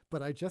is.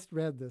 But I just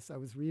read this. I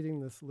was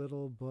reading this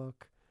little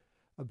book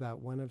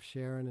about one of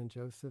Sharon and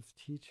Joseph's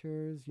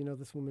teachers. You know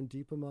this woman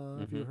Deepama.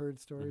 Have you heard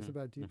stories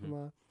about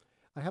Deepama?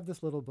 I have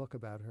this little book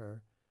about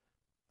her.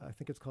 I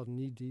think it's called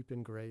Knee Deep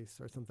in Grace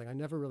or something. I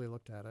never really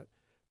looked at it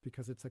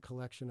because it's a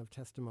collection of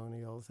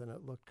testimonials, and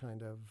it looked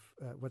kind of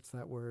what's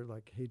that word,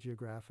 like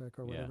hagiographic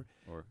or whatever.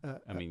 Yeah. Or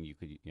I mean, you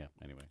could. Yeah.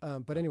 Anyway.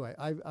 But anyway,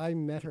 I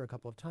met her a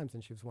couple of times,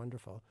 and she was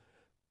wonderful,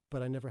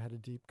 but I never had a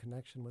deep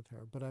connection with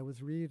her. But I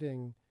was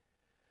reading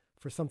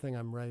for something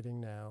I'm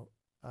writing now.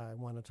 I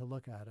wanted to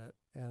look at it,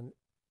 and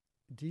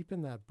deep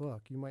in that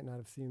book, you might not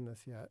have seen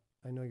this yet.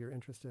 I know you're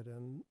interested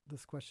in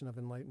this question of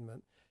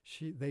enlightenment.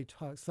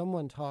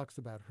 Someone talks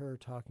about her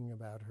talking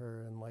about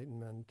her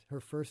enlightenment, her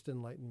first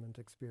enlightenment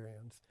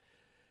experience.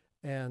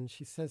 And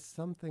she says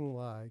something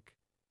like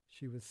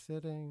she was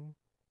sitting,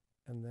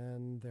 and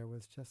then there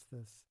was just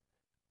this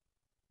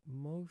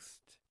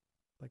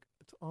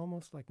it's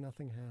almost like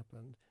nothing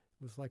happened.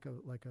 It was like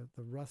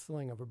the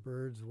rustling of a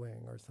bird's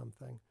wing or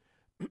something.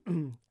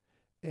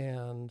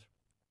 And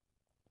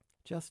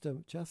just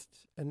an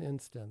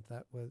instant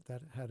that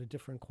had a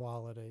different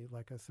quality,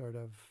 like a sort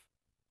of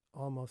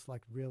almost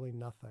like really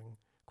nothing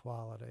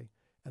quality,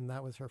 and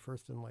that was her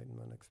first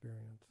enlightenment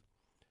experience.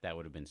 That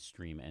would have been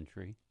stream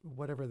entry.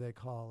 Whatever they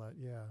call it,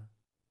 yeah.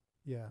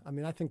 I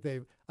mean, I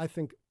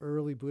think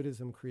early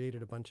Buddhism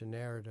created a bunch of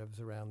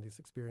narratives around these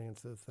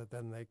experiences that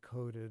then they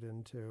coded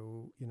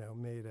into,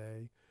 made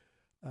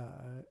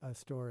a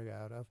story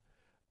out of.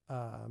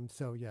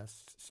 So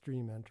yes,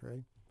 stream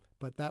entry,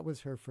 but that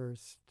was her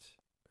first.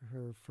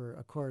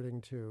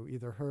 According to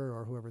either her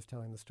or whoever's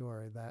telling the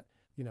story, that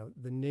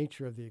the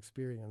nature of the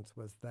experience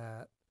was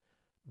that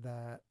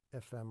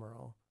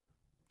ephemeral.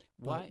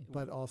 Why?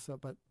 But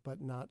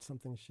not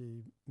something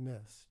she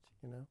missed.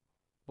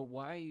 But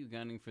why are you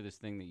gunning for this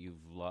thing that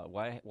you've lost?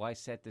 Why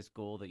set this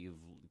goal that you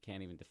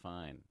can't even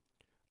define?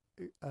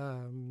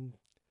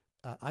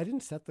 I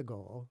didn't set the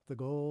goal. The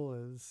goal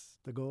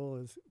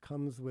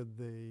comes with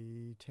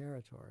the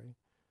territory.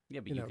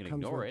 Yeah, but you can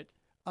ignore it.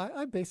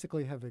 I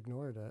basically have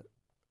ignored it.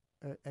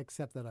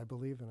 Except that I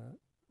believe in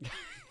it.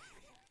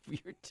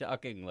 You're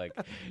talking like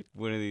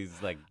one of these,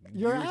 like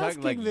you're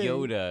talking like me,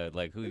 Yoda,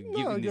 like who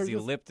giving this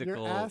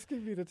elliptical. You're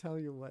asking me to tell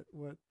you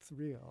what's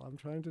real. I'm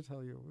trying to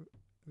tell you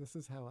this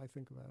is how I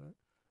think about it.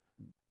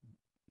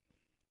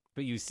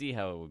 But you see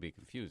how it would be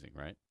confusing,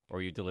 right? Or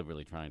are you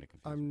deliberately trying to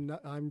confuse?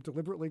 I'm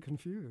deliberately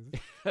confused.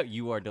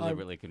 You are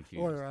deliberately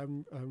confused. Or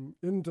I'm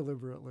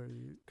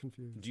indeliberately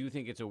confused. Do you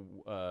think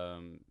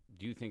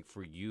do you think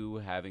for you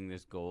having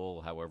this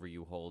goal, however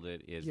you hold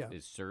it,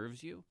 is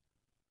serves you?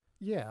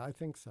 Yeah, I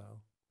think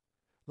so.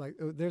 Like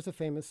there's a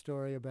famous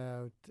story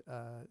about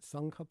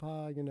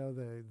Tsongkhapa.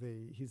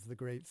 He's the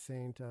great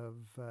saint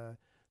of the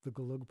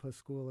Gelugpa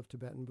school of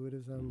Tibetan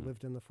Buddhism.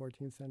 Lived in the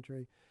 14th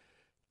century.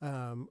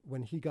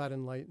 When he got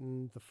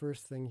enlightened, the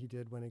first thing he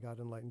did when he got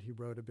enlightened, he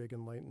wrote a big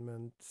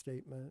enlightenment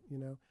statement,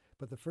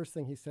 But the first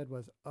thing he said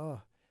was,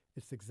 "Oh,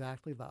 it's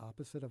exactly the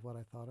opposite of what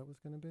I thought it was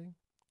going to be,"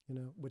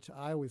 which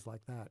I always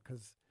like that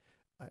because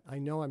I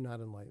know I'm not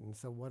enlightened.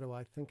 So what do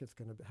I think it's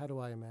going to be? How do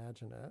I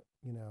imagine it?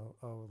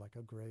 Oh, like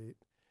a great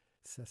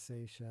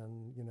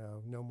cessation,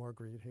 no more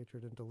greed,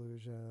 hatred, and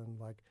delusion,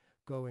 like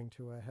going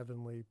to a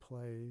heavenly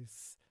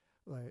place,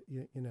 like,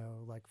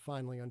 like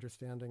finally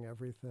understanding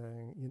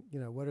everything,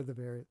 what are the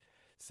very,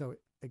 so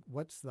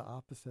what's the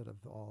opposite of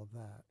all of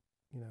that?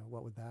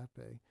 What would that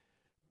be?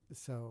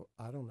 So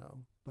I don't know,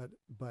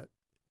 but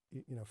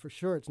for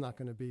sure it's not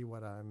going to be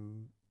what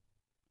I'm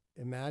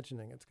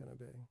imagining it's going to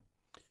be.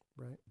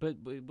 Right. But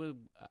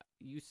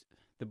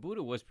the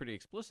Buddha was pretty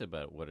explicit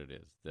about what it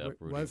is. The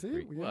uprooting was he? of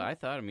greed. Yeah. Well, I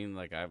thought. I mean,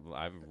 like I've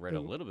read a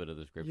little bit of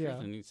the scriptures, yeah.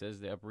 and he says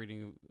the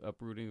uprooting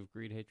of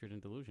greed, hatred,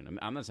 and delusion.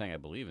 I'm not saying I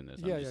believe in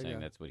this. I'm Yeah, just saying yeah.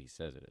 that's what he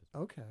says it is.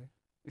 Okay.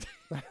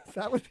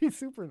 That would be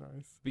super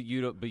nice. But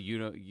you don't. But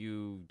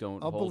you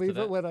don't. I'll hold believe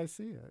to that? it when I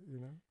see it.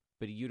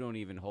 But you don't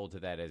even hold to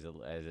that as a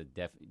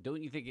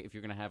Don't you think if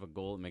you're going to have a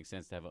goal, it makes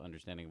sense to have an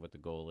understanding of what the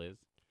goal is?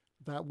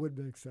 That would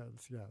make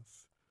sense.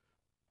 Yes.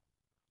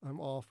 I'm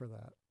all for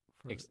that.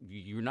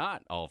 You're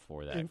not all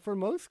for that. And for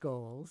most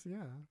goals,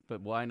 yeah.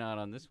 But why not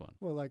on this one?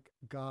 Well, like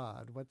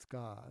God. What's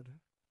God?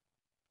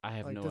 I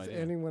have no idea.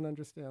 Does anyone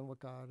understand what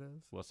God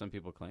is? Well, some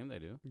people claim they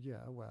do.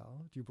 Yeah,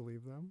 well, do you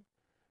believe them?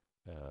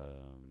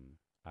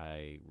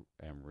 I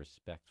am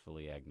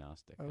respectfully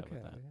agnostic. Okay. How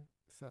about that?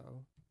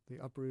 So the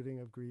uprooting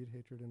of greed,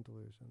 hatred, and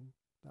delusion.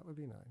 That would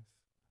be nice.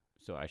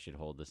 So I should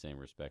hold the same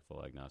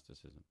respectful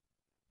agnosticism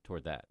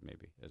toward that,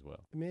 maybe as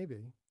well.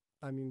 Maybe.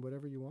 I mean,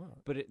 whatever you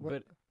want. But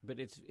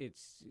it's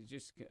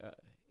just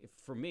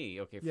for me.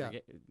 Okay,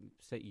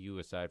 set you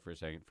aside for a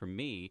second. For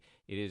me,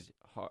 it is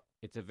hard.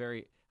 It's a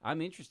very.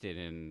 I'm interested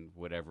in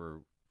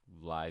whatever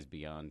lies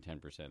beyond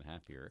 10%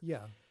 happier.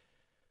 Yeah.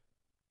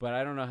 But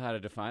I don't know how to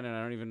define it.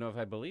 I don't even know if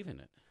I believe in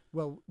it.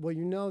 Well,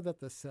 you know that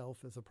the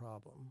self is a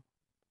problem.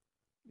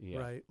 Yeah.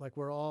 Right? Like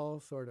we're all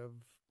sort of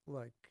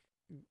like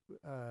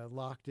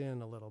locked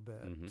in a little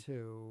bit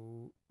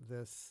to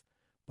this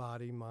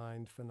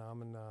body-mind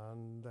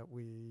phenomenon that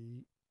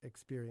we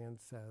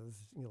experience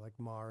as, like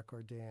Mark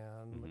or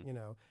Dan,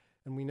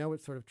 and we know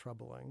it's sort of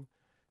troubling.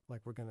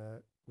 Like we're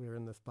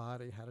in this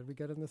body. How did we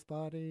get in this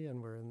body?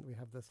 And we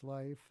have this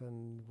life,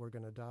 and we're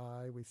going to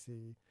die. We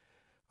see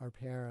our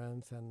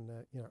parents, and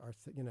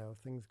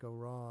things go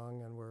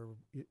wrong, and we're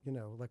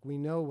like we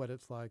know what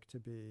it's like to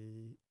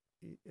be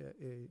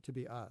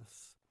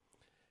us.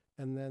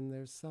 And then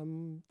there's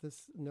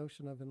this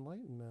notion of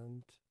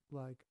enlightenment,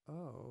 like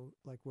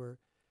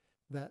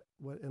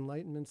what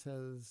enlightenment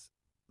says,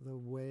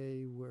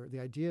 the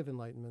idea of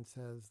enlightenment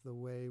says the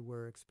way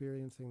we're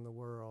experiencing the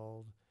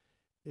world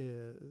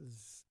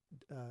is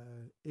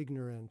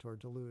ignorant or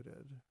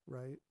deluded,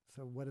 right?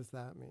 So what does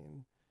that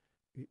mean?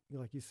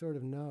 You sort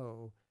of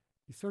know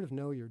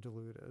you're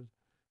deluded,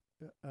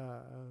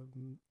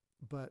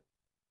 but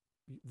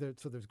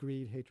there's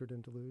greed, hatred,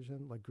 and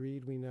delusion. Like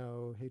greed, we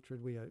know.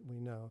 Hatred, we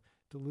know.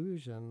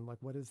 Delusion, like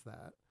what is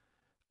that?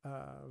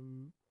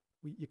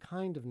 You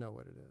kind of know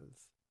what it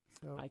is.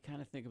 So I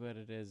kind of think about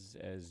it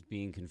as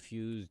being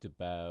confused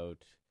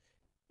about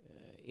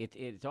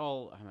it's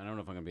all. I don't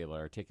know if I'm going to be able to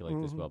articulate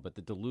this well, but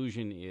the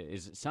delusion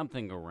is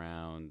something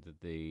around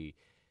the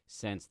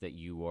sense that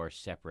you are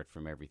separate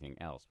from everything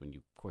else when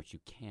of course you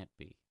can't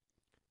be.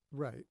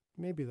 Right.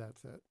 Maybe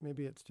that's it.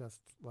 Maybe it's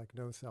just like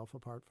no self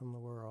apart from the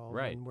world.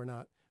 Right. And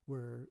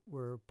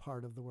we're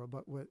part of the world.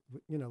 But what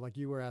like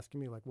you were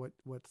asking me, like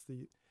what's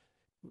the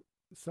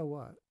so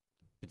what?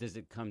 But does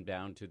it come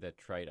down to that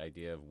trite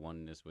idea of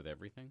oneness with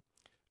everything?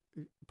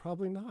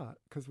 Probably not,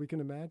 because we can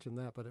imagine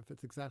that. But if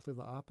it's exactly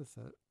the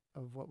opposite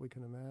of what we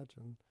can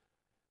imagine,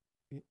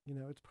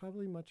 it's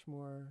probably much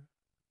more.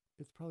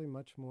 It's probably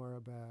much more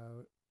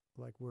about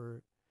like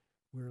we're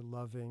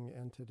loving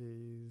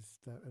entities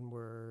and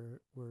we're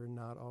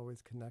not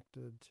always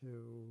connected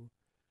to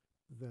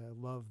the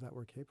love that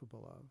we're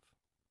capable of.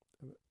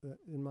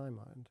 In my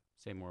mind.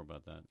 Say more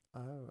about that.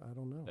 I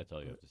don't know. That's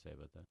all you have to say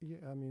about that.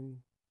 Yeah, I mean,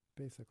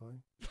 basically.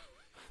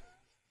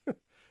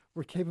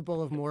 We're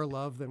capable of more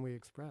love than we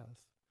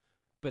express.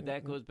 But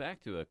that goes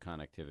back to a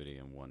connectivity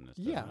and oneness,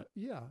 doesn't Yeah,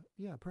 it?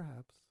 yeah,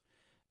 perhaps.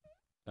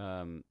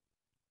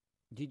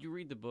 Did you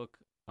read the book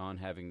On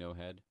Having No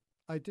Head?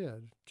 I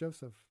did.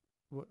 Joseph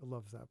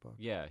loves that book.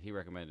 Yeah, he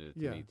recommended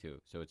it to me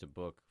too. So it's a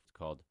book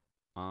called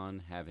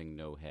On Having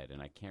No Head, and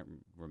I can't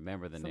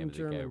remember the name of the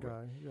German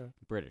guy. Yeah.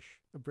 British.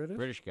 A British?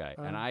 British guy.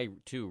 And I,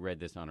 too, read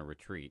this on a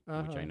retreat,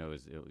 which I know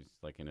it was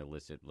like an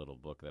illicit little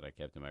book that I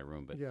kept in my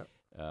room. But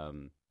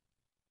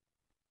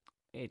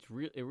it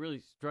really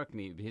struck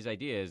me. His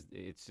idea is,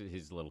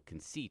 his little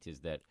conceit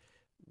is that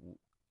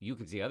you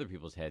can see other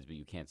people's heads, but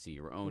you can't see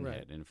your own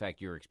head. And in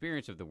fact, your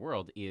experience of the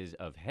world is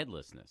of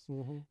headlessness.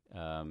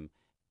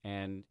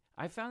 And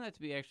I found that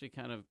to be actually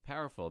kind of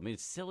powerful. I mean,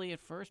 it's silly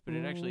at first, but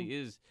it actually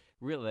is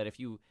real, that if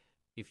you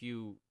if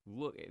you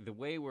look, the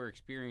way we're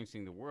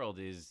experiencing the world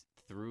is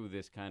through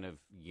this kind of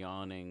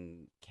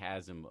yawning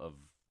chasm of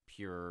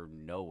pure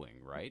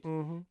knowing, right?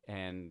 Mm-hmm.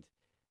 And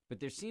but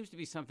there seems to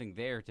be something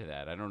there to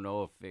that. I don't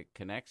know if it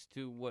connects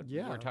to what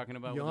we're talking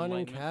about with Yawning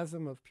enlightenment.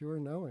 chasm of pure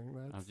knowing.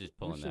 I'm just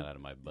pulling that out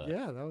of my butt.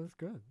 Yeah, that was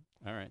good.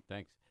 All right,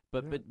 thanks.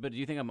 But Yeah. do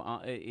you think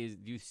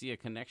do you see a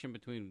connection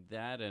between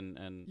that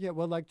and Yeah,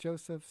 well, like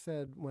Joseph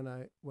said when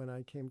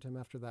I came to him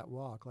after that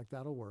walk, like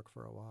that'll work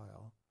for a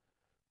while.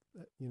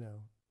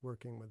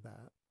 Working with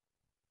that.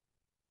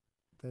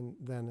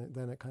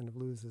 Then it kind of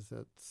loses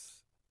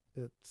its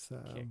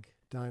kick?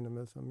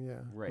 dynamism.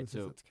 Yeah, Right.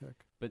 loses its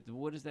kick. But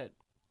what is that?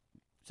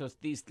 So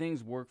these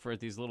things work for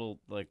these little,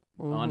 like,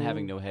 Mm-hmm. on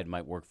having no head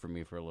might work for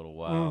me for a little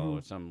while,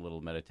 or some little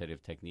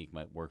meditative technique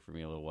might work for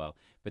me a little while.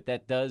 But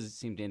that does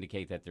seem to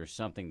indicate that there's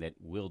something that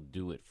will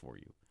do it for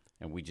you,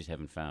 and we just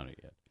haven't found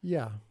it yet.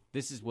 Yeah.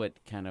 This is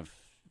what kind of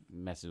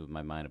messes with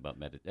my mind about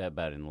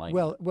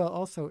enlightenment. Well,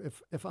 also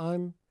if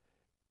I'm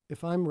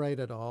right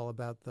at all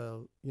about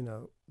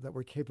that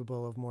we're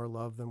capable of more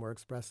love than we're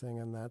expressing,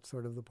 and that's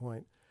sort of the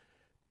point.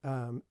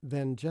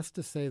 Then just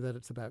to say that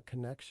it's about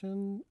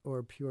connection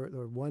or pure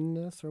or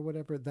oneness or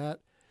whatever, that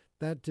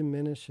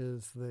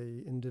diminishes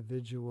the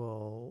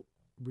individual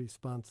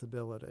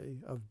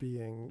responsibility of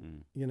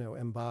being,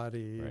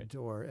 embodied Right.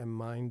 or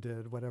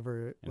minded,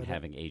 whatever. And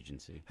having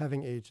agency.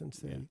 Having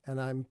agency. Yeah.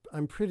 And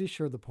I'm pretty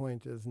sure the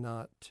point is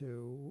not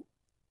to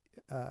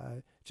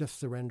just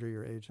surrender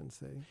your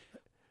agency.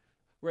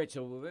 Right.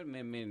 So, I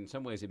mean, in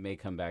some ways, it may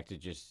come back to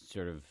just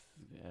sort of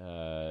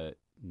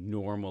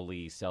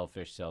normally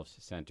selfish,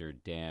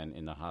 self-centered Dan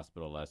in the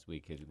hospital last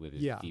week with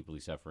his deeply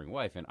suffering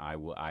wife, and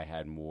I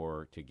had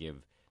more to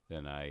give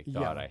than I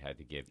thought I had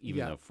to give,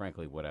 even though,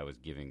 frankly, what I was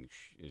giving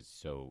is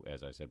so,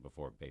 as I said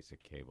before,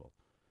 basic cable.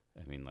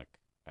 I mean, like,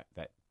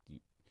 that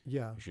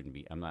shouldn't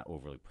be. I'm not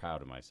overly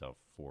proud of myself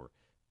for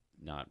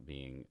not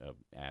being an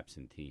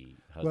absentee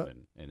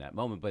husband in that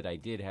moment, but I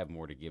did have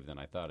more to give than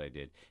I thought I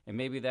did. And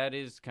maybe that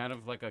is kind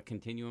of like a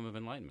continuum of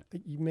enlightenment.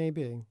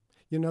 Maybe.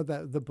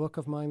 That the book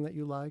of mine that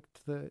you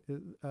liked,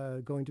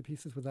 the Going to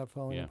Pieces Without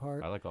Falling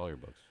Apart? I like all your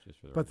books, just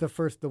for the But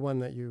the one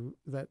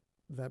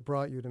that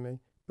brought you to me,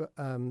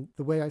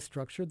 the way I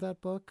structured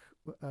that book,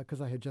 because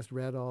I had just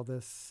read all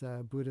this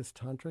Buddhist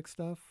tantric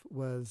stuff,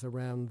 was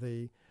around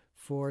the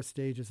 4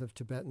 stages of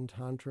Tibetan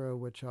Tantra,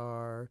 which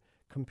are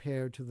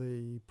compared to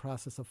the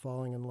process of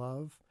falling in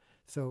love.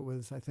 So it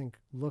was, I think,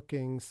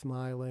 looking,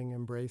 smiling,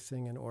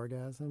 embracing, and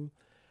orgasm.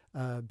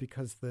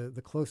 Because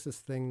the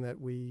closest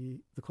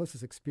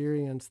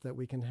experience that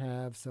we can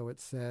have, so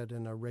it's said,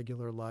 in a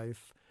regular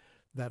life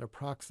that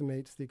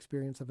approximates the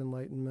experience of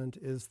enlightenment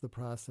is the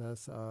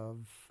process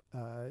of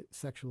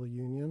sexual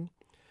union.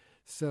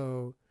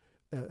 So,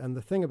 and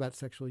the thing about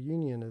sexual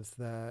union is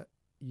that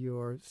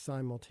you're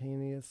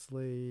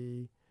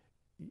simultaneously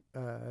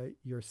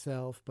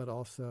yourself, but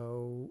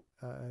also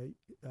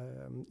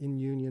in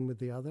union with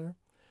the other.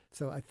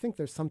 So I think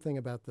there's something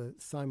about the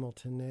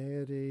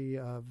simultaneity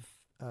of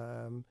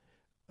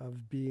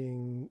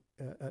being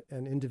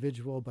an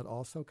individual but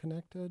also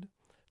connected,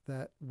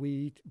 that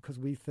because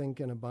we think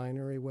in a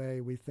binary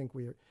way, we think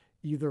we're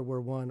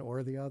one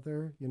or the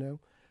other,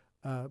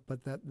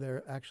 but that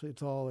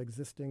it's all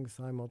existing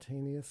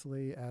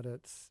simultaneously at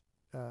its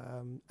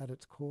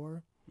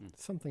core.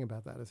 Something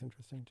about that is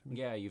interesting to me.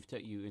 Yeah, you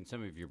in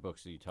some of your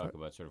books you talk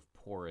about sort of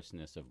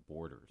porousness of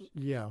borders.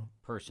 Yeah,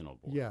 personal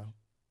borders.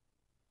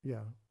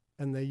 Yeah.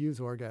 And they use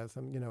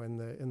orgasm,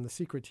 in the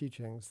secret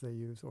teachings, they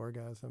use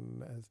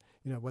orgasm as,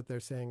 what they're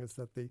saying is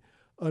that the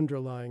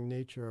underlying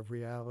nature of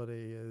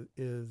reality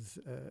is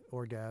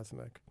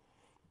orgasmic.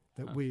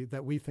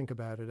 That we think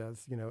about it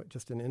as,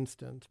 just an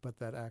instant, but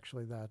that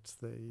actually that's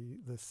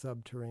the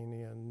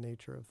subterranean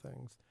nature of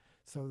things.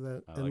 So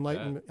that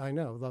enlightenment, I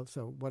know.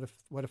 So what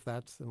if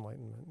that's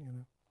enlightenment?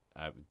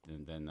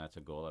 Then that's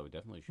a goal I would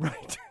definitely shoot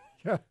right.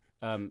 Yeah.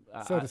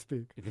 So to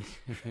speak.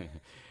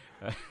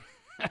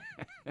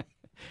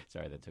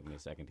 Sorry, that took me a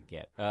second to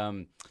get.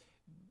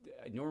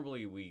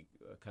 Normally we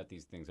cut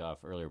these things off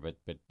earlier, but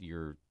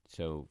you're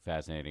so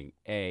fascinating.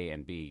 A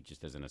and B,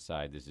 just as an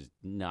aside, this is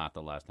not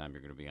the last time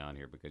you're going to be on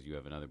here because you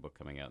have another book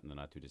coming out in the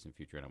not too distant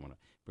future, and I want to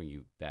bring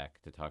you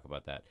back to talk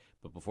about that.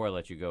 But before I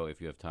let you go,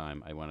 if you have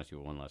time, I want to ask you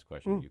one last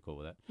question. Are you cool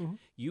with that? Mm-hmm.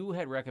 You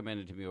had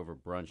recommended to me over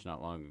brunch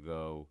not long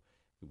ago.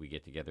 We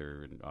get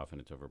together, and often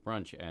it's over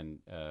brunch, and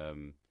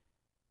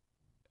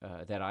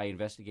that I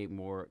investigate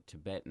more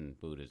Tibetan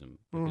Buddhism,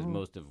 because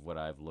most of what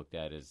I've looked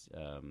at is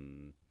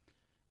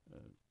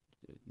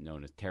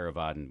known as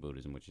Theravadan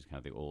Buddhism, which is kind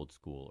of the old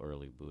school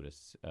early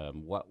Buddhists.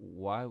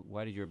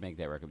 Why did you make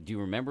that recommendation? Do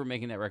you remember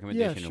making that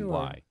recommendation, and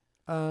why?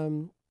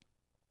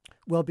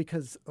 Well,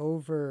 because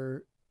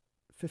over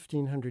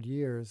 1,500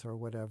 years or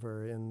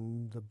whatever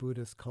in the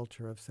Buddhist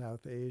culture of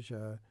South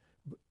Asia,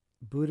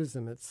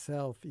 Buddhism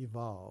itself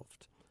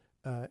evolved,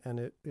 and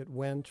it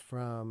went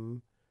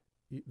from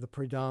the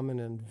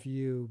predominant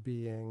view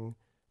being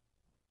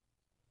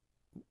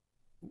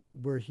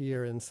we're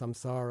here in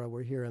samsara,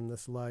 we're here in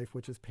this life,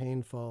 which is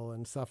painful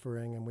and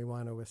suffering, and we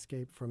want to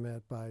escape from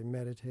it by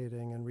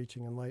meditating and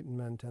reaching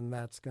enlightenment, and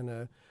that's going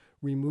to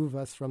remove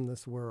us from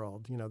this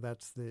world.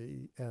 That's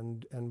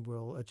and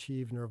we'll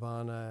achieve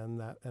nirvana,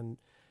 and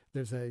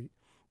there's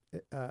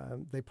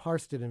they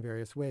parsed it in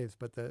various ways,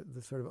 but the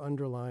sort of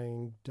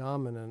underlying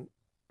dominant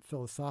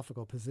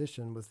philosophical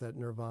position was that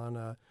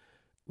nirvana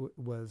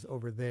was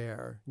over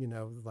there,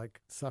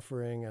 like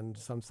suffering and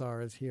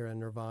samsara is here and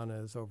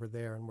nirvana is over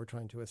there, and we're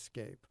trying to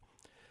escape.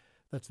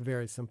 That's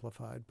very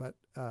simplified. But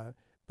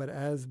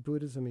as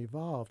Buddhism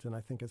evolved, and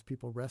I think as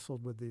people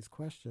wrestled with these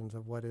questions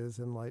of what is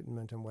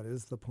enlightenment and what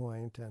is the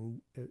point,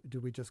 and do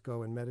we just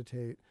go and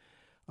meditate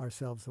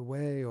ourselves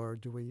away, or are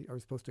we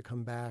supposed to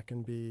come back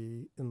and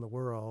be in the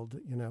world,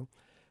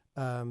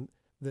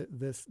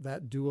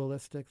 that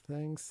dualistic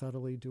thing,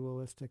 subtly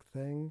dualistic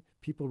thing,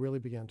 people really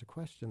began to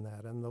question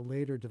that. And the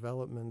later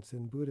developments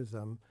in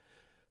Buddhism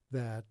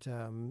that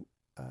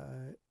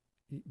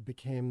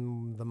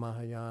became the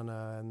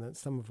Mahayana, and that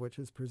some of which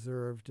is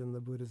preserved in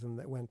the Buddhism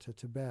that went to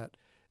Tibet,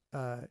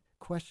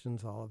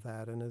 questions all of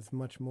that and is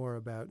much more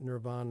about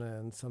nirvana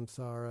and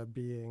samsara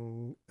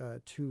being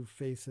two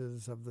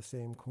faces of the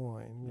same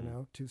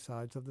coin, two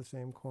sides of the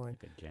same coin.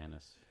 Like a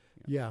Janus.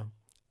 Yeah.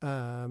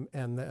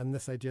 And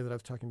this idea that I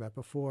was talking about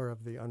before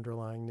of the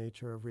underlying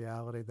nature of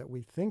reality that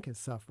we think is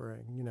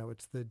suffering,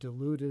 it's the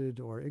deluded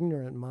or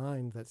ignorant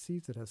mind that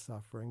sees it as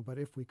suffering. But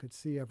if we could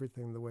see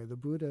everything the way the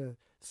Buddha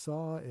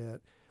saw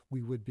it,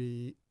 we would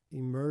be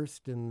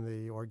immersed in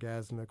the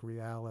orgasmic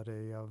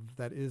reality of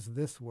that is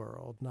this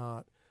world,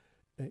 not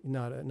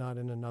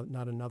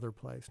another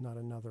place, not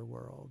another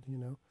world,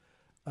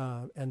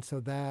 and so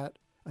that,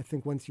 I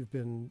think, once you've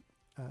been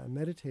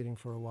meditating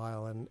for a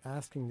while and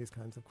asking these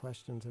kinds of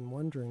questions and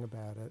wondering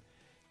about it,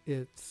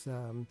 it's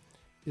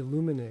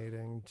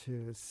illuminating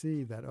to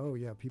see that, oh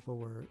yeah, people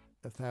were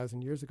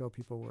 1,000 years ago,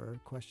 people were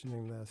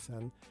questioning this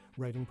and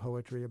writing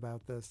poetry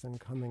about this and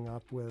coming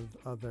up with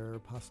other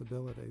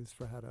possibilities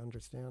for how to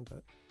understand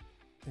it.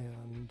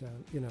 And,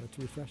 it's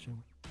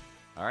refreshing.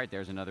 All right,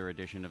 there's another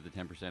edition of the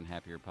 10%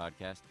 Happier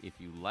podcast. If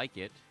you like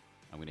it,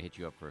 I'm going to hit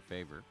you up for a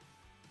favor.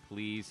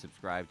 Please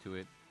subscribe to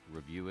it,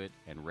 review it,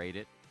 and rate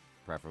it.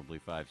 Preferably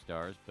 5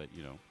 stars, but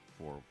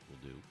 4 will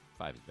do.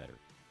 5 is better.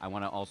 I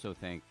want to also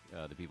thank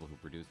the people who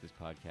produce this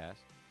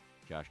podcast: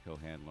 Josh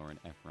Cohan, Lauren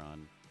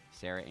Efron,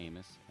 Sarah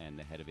Amos, and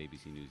the head of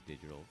ABC News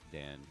Digital,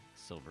 Dan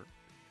Silver.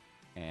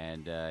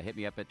 And hit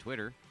me up at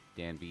Twitter,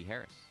 Dan B.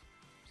 Harris.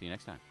 See you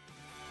next time.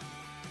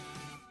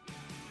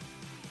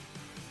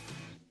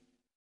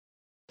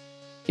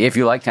 If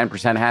you like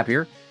 10%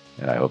 Happier,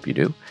 and I hope you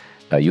do,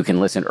 you can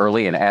listen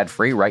early and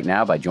ad-free right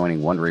now by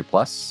joining Wondery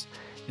Plus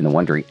in the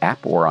Wondery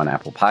app or on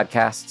Apple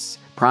Podcasts.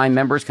 Prime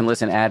members can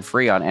listen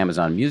ad-free on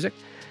Amazon Music.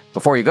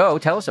 Before you go,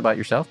 tell us about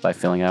yourself by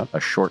filling out a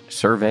short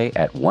survey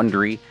at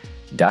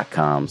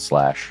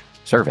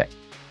Wondery.com/survey.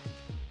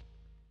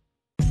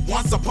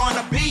 Once upon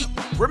a beat.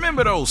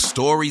 Remember those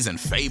stories and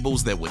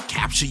fables that would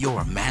capture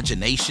your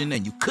imagination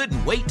and you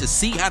couldn't wait to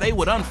see how they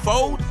would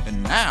unfold?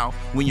 And now,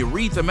 when you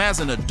read them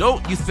as an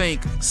adult, you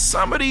think,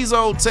 some of these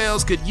old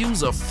tales could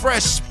use a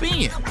fresh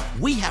spin.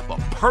 We have a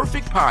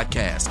perfect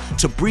podcast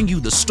to bring you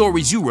the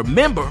stories you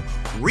remember,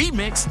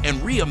 remix, and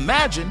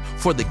reimagine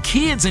for the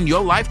kids in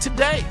your life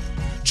today.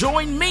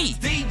 Join me,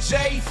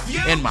 DJ Few,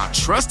 and my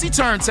trusty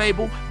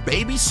turntable,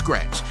 Baby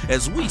Scratch,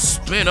 as we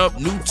spin up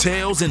new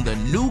tales in the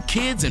New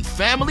Kids and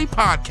Family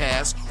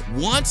podcast,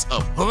 Once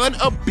Upon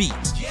a Beat.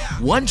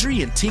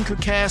 Wondery and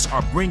Tinkercast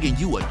are bringing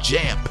you a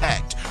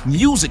jam-packed,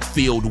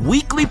 music-filled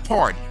weekly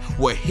party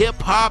where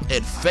hip-hop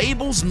and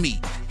fables meet.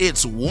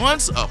 It's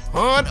Once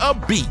Upon a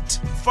Beat.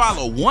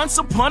 Follow Once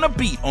Upon a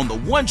Beat on the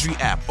Wondery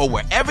app or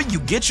wherever you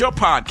get your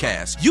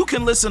podcasts. You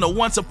can listen to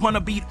Once Upon a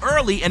Beat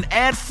early and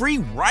ad-free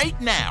right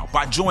now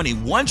by joining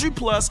Wondery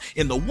Plus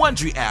in the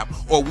Wondery app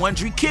or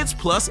Wondery Kids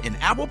Plus in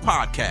Apple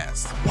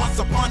Podcasts. Once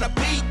Upon a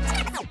Beat.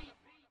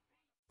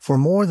 For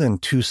more than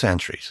 2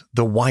 centuries,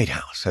 the White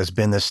House has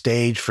been the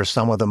stage for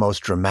some of the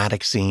most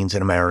dramatic scenes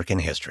in American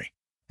history.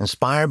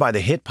 Inspired by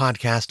the hit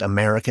podcast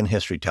American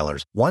History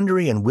Tellers,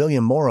 Wondery and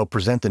William Morrow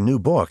present the new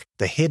book,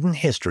 The Hidden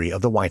History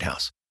of the White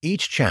House.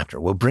 Each chapter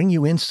will bring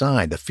you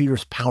inside the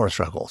fierce power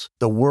struggles,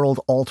 the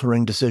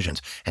world-altering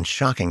decisions, and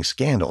shocking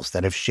scandals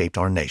that have shaped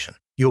our nation.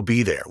 You'll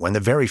be there when the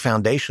very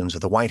foundations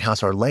of the White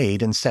House are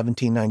laid in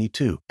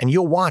 1792, and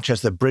you'll watch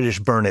as the British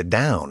burn it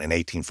down in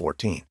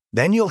 1814.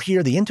 Then you'll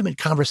hear the intimate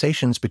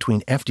conversations between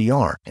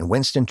FDR and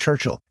Winston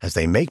Churchill as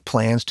they make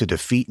plans to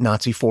defeat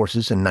Nazi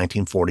forces in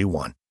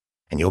 1941.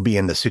 And you'll be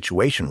in the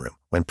Situation Room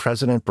when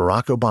President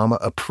Barack Obama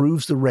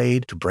approves the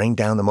raid to bring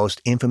down the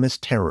most infamous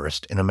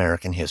terrorist in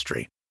American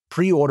history.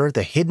 Pre-order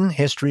The Hidden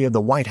History of the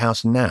White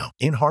House now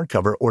in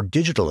hardcover or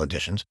digital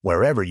editions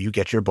wherever you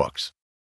get your books.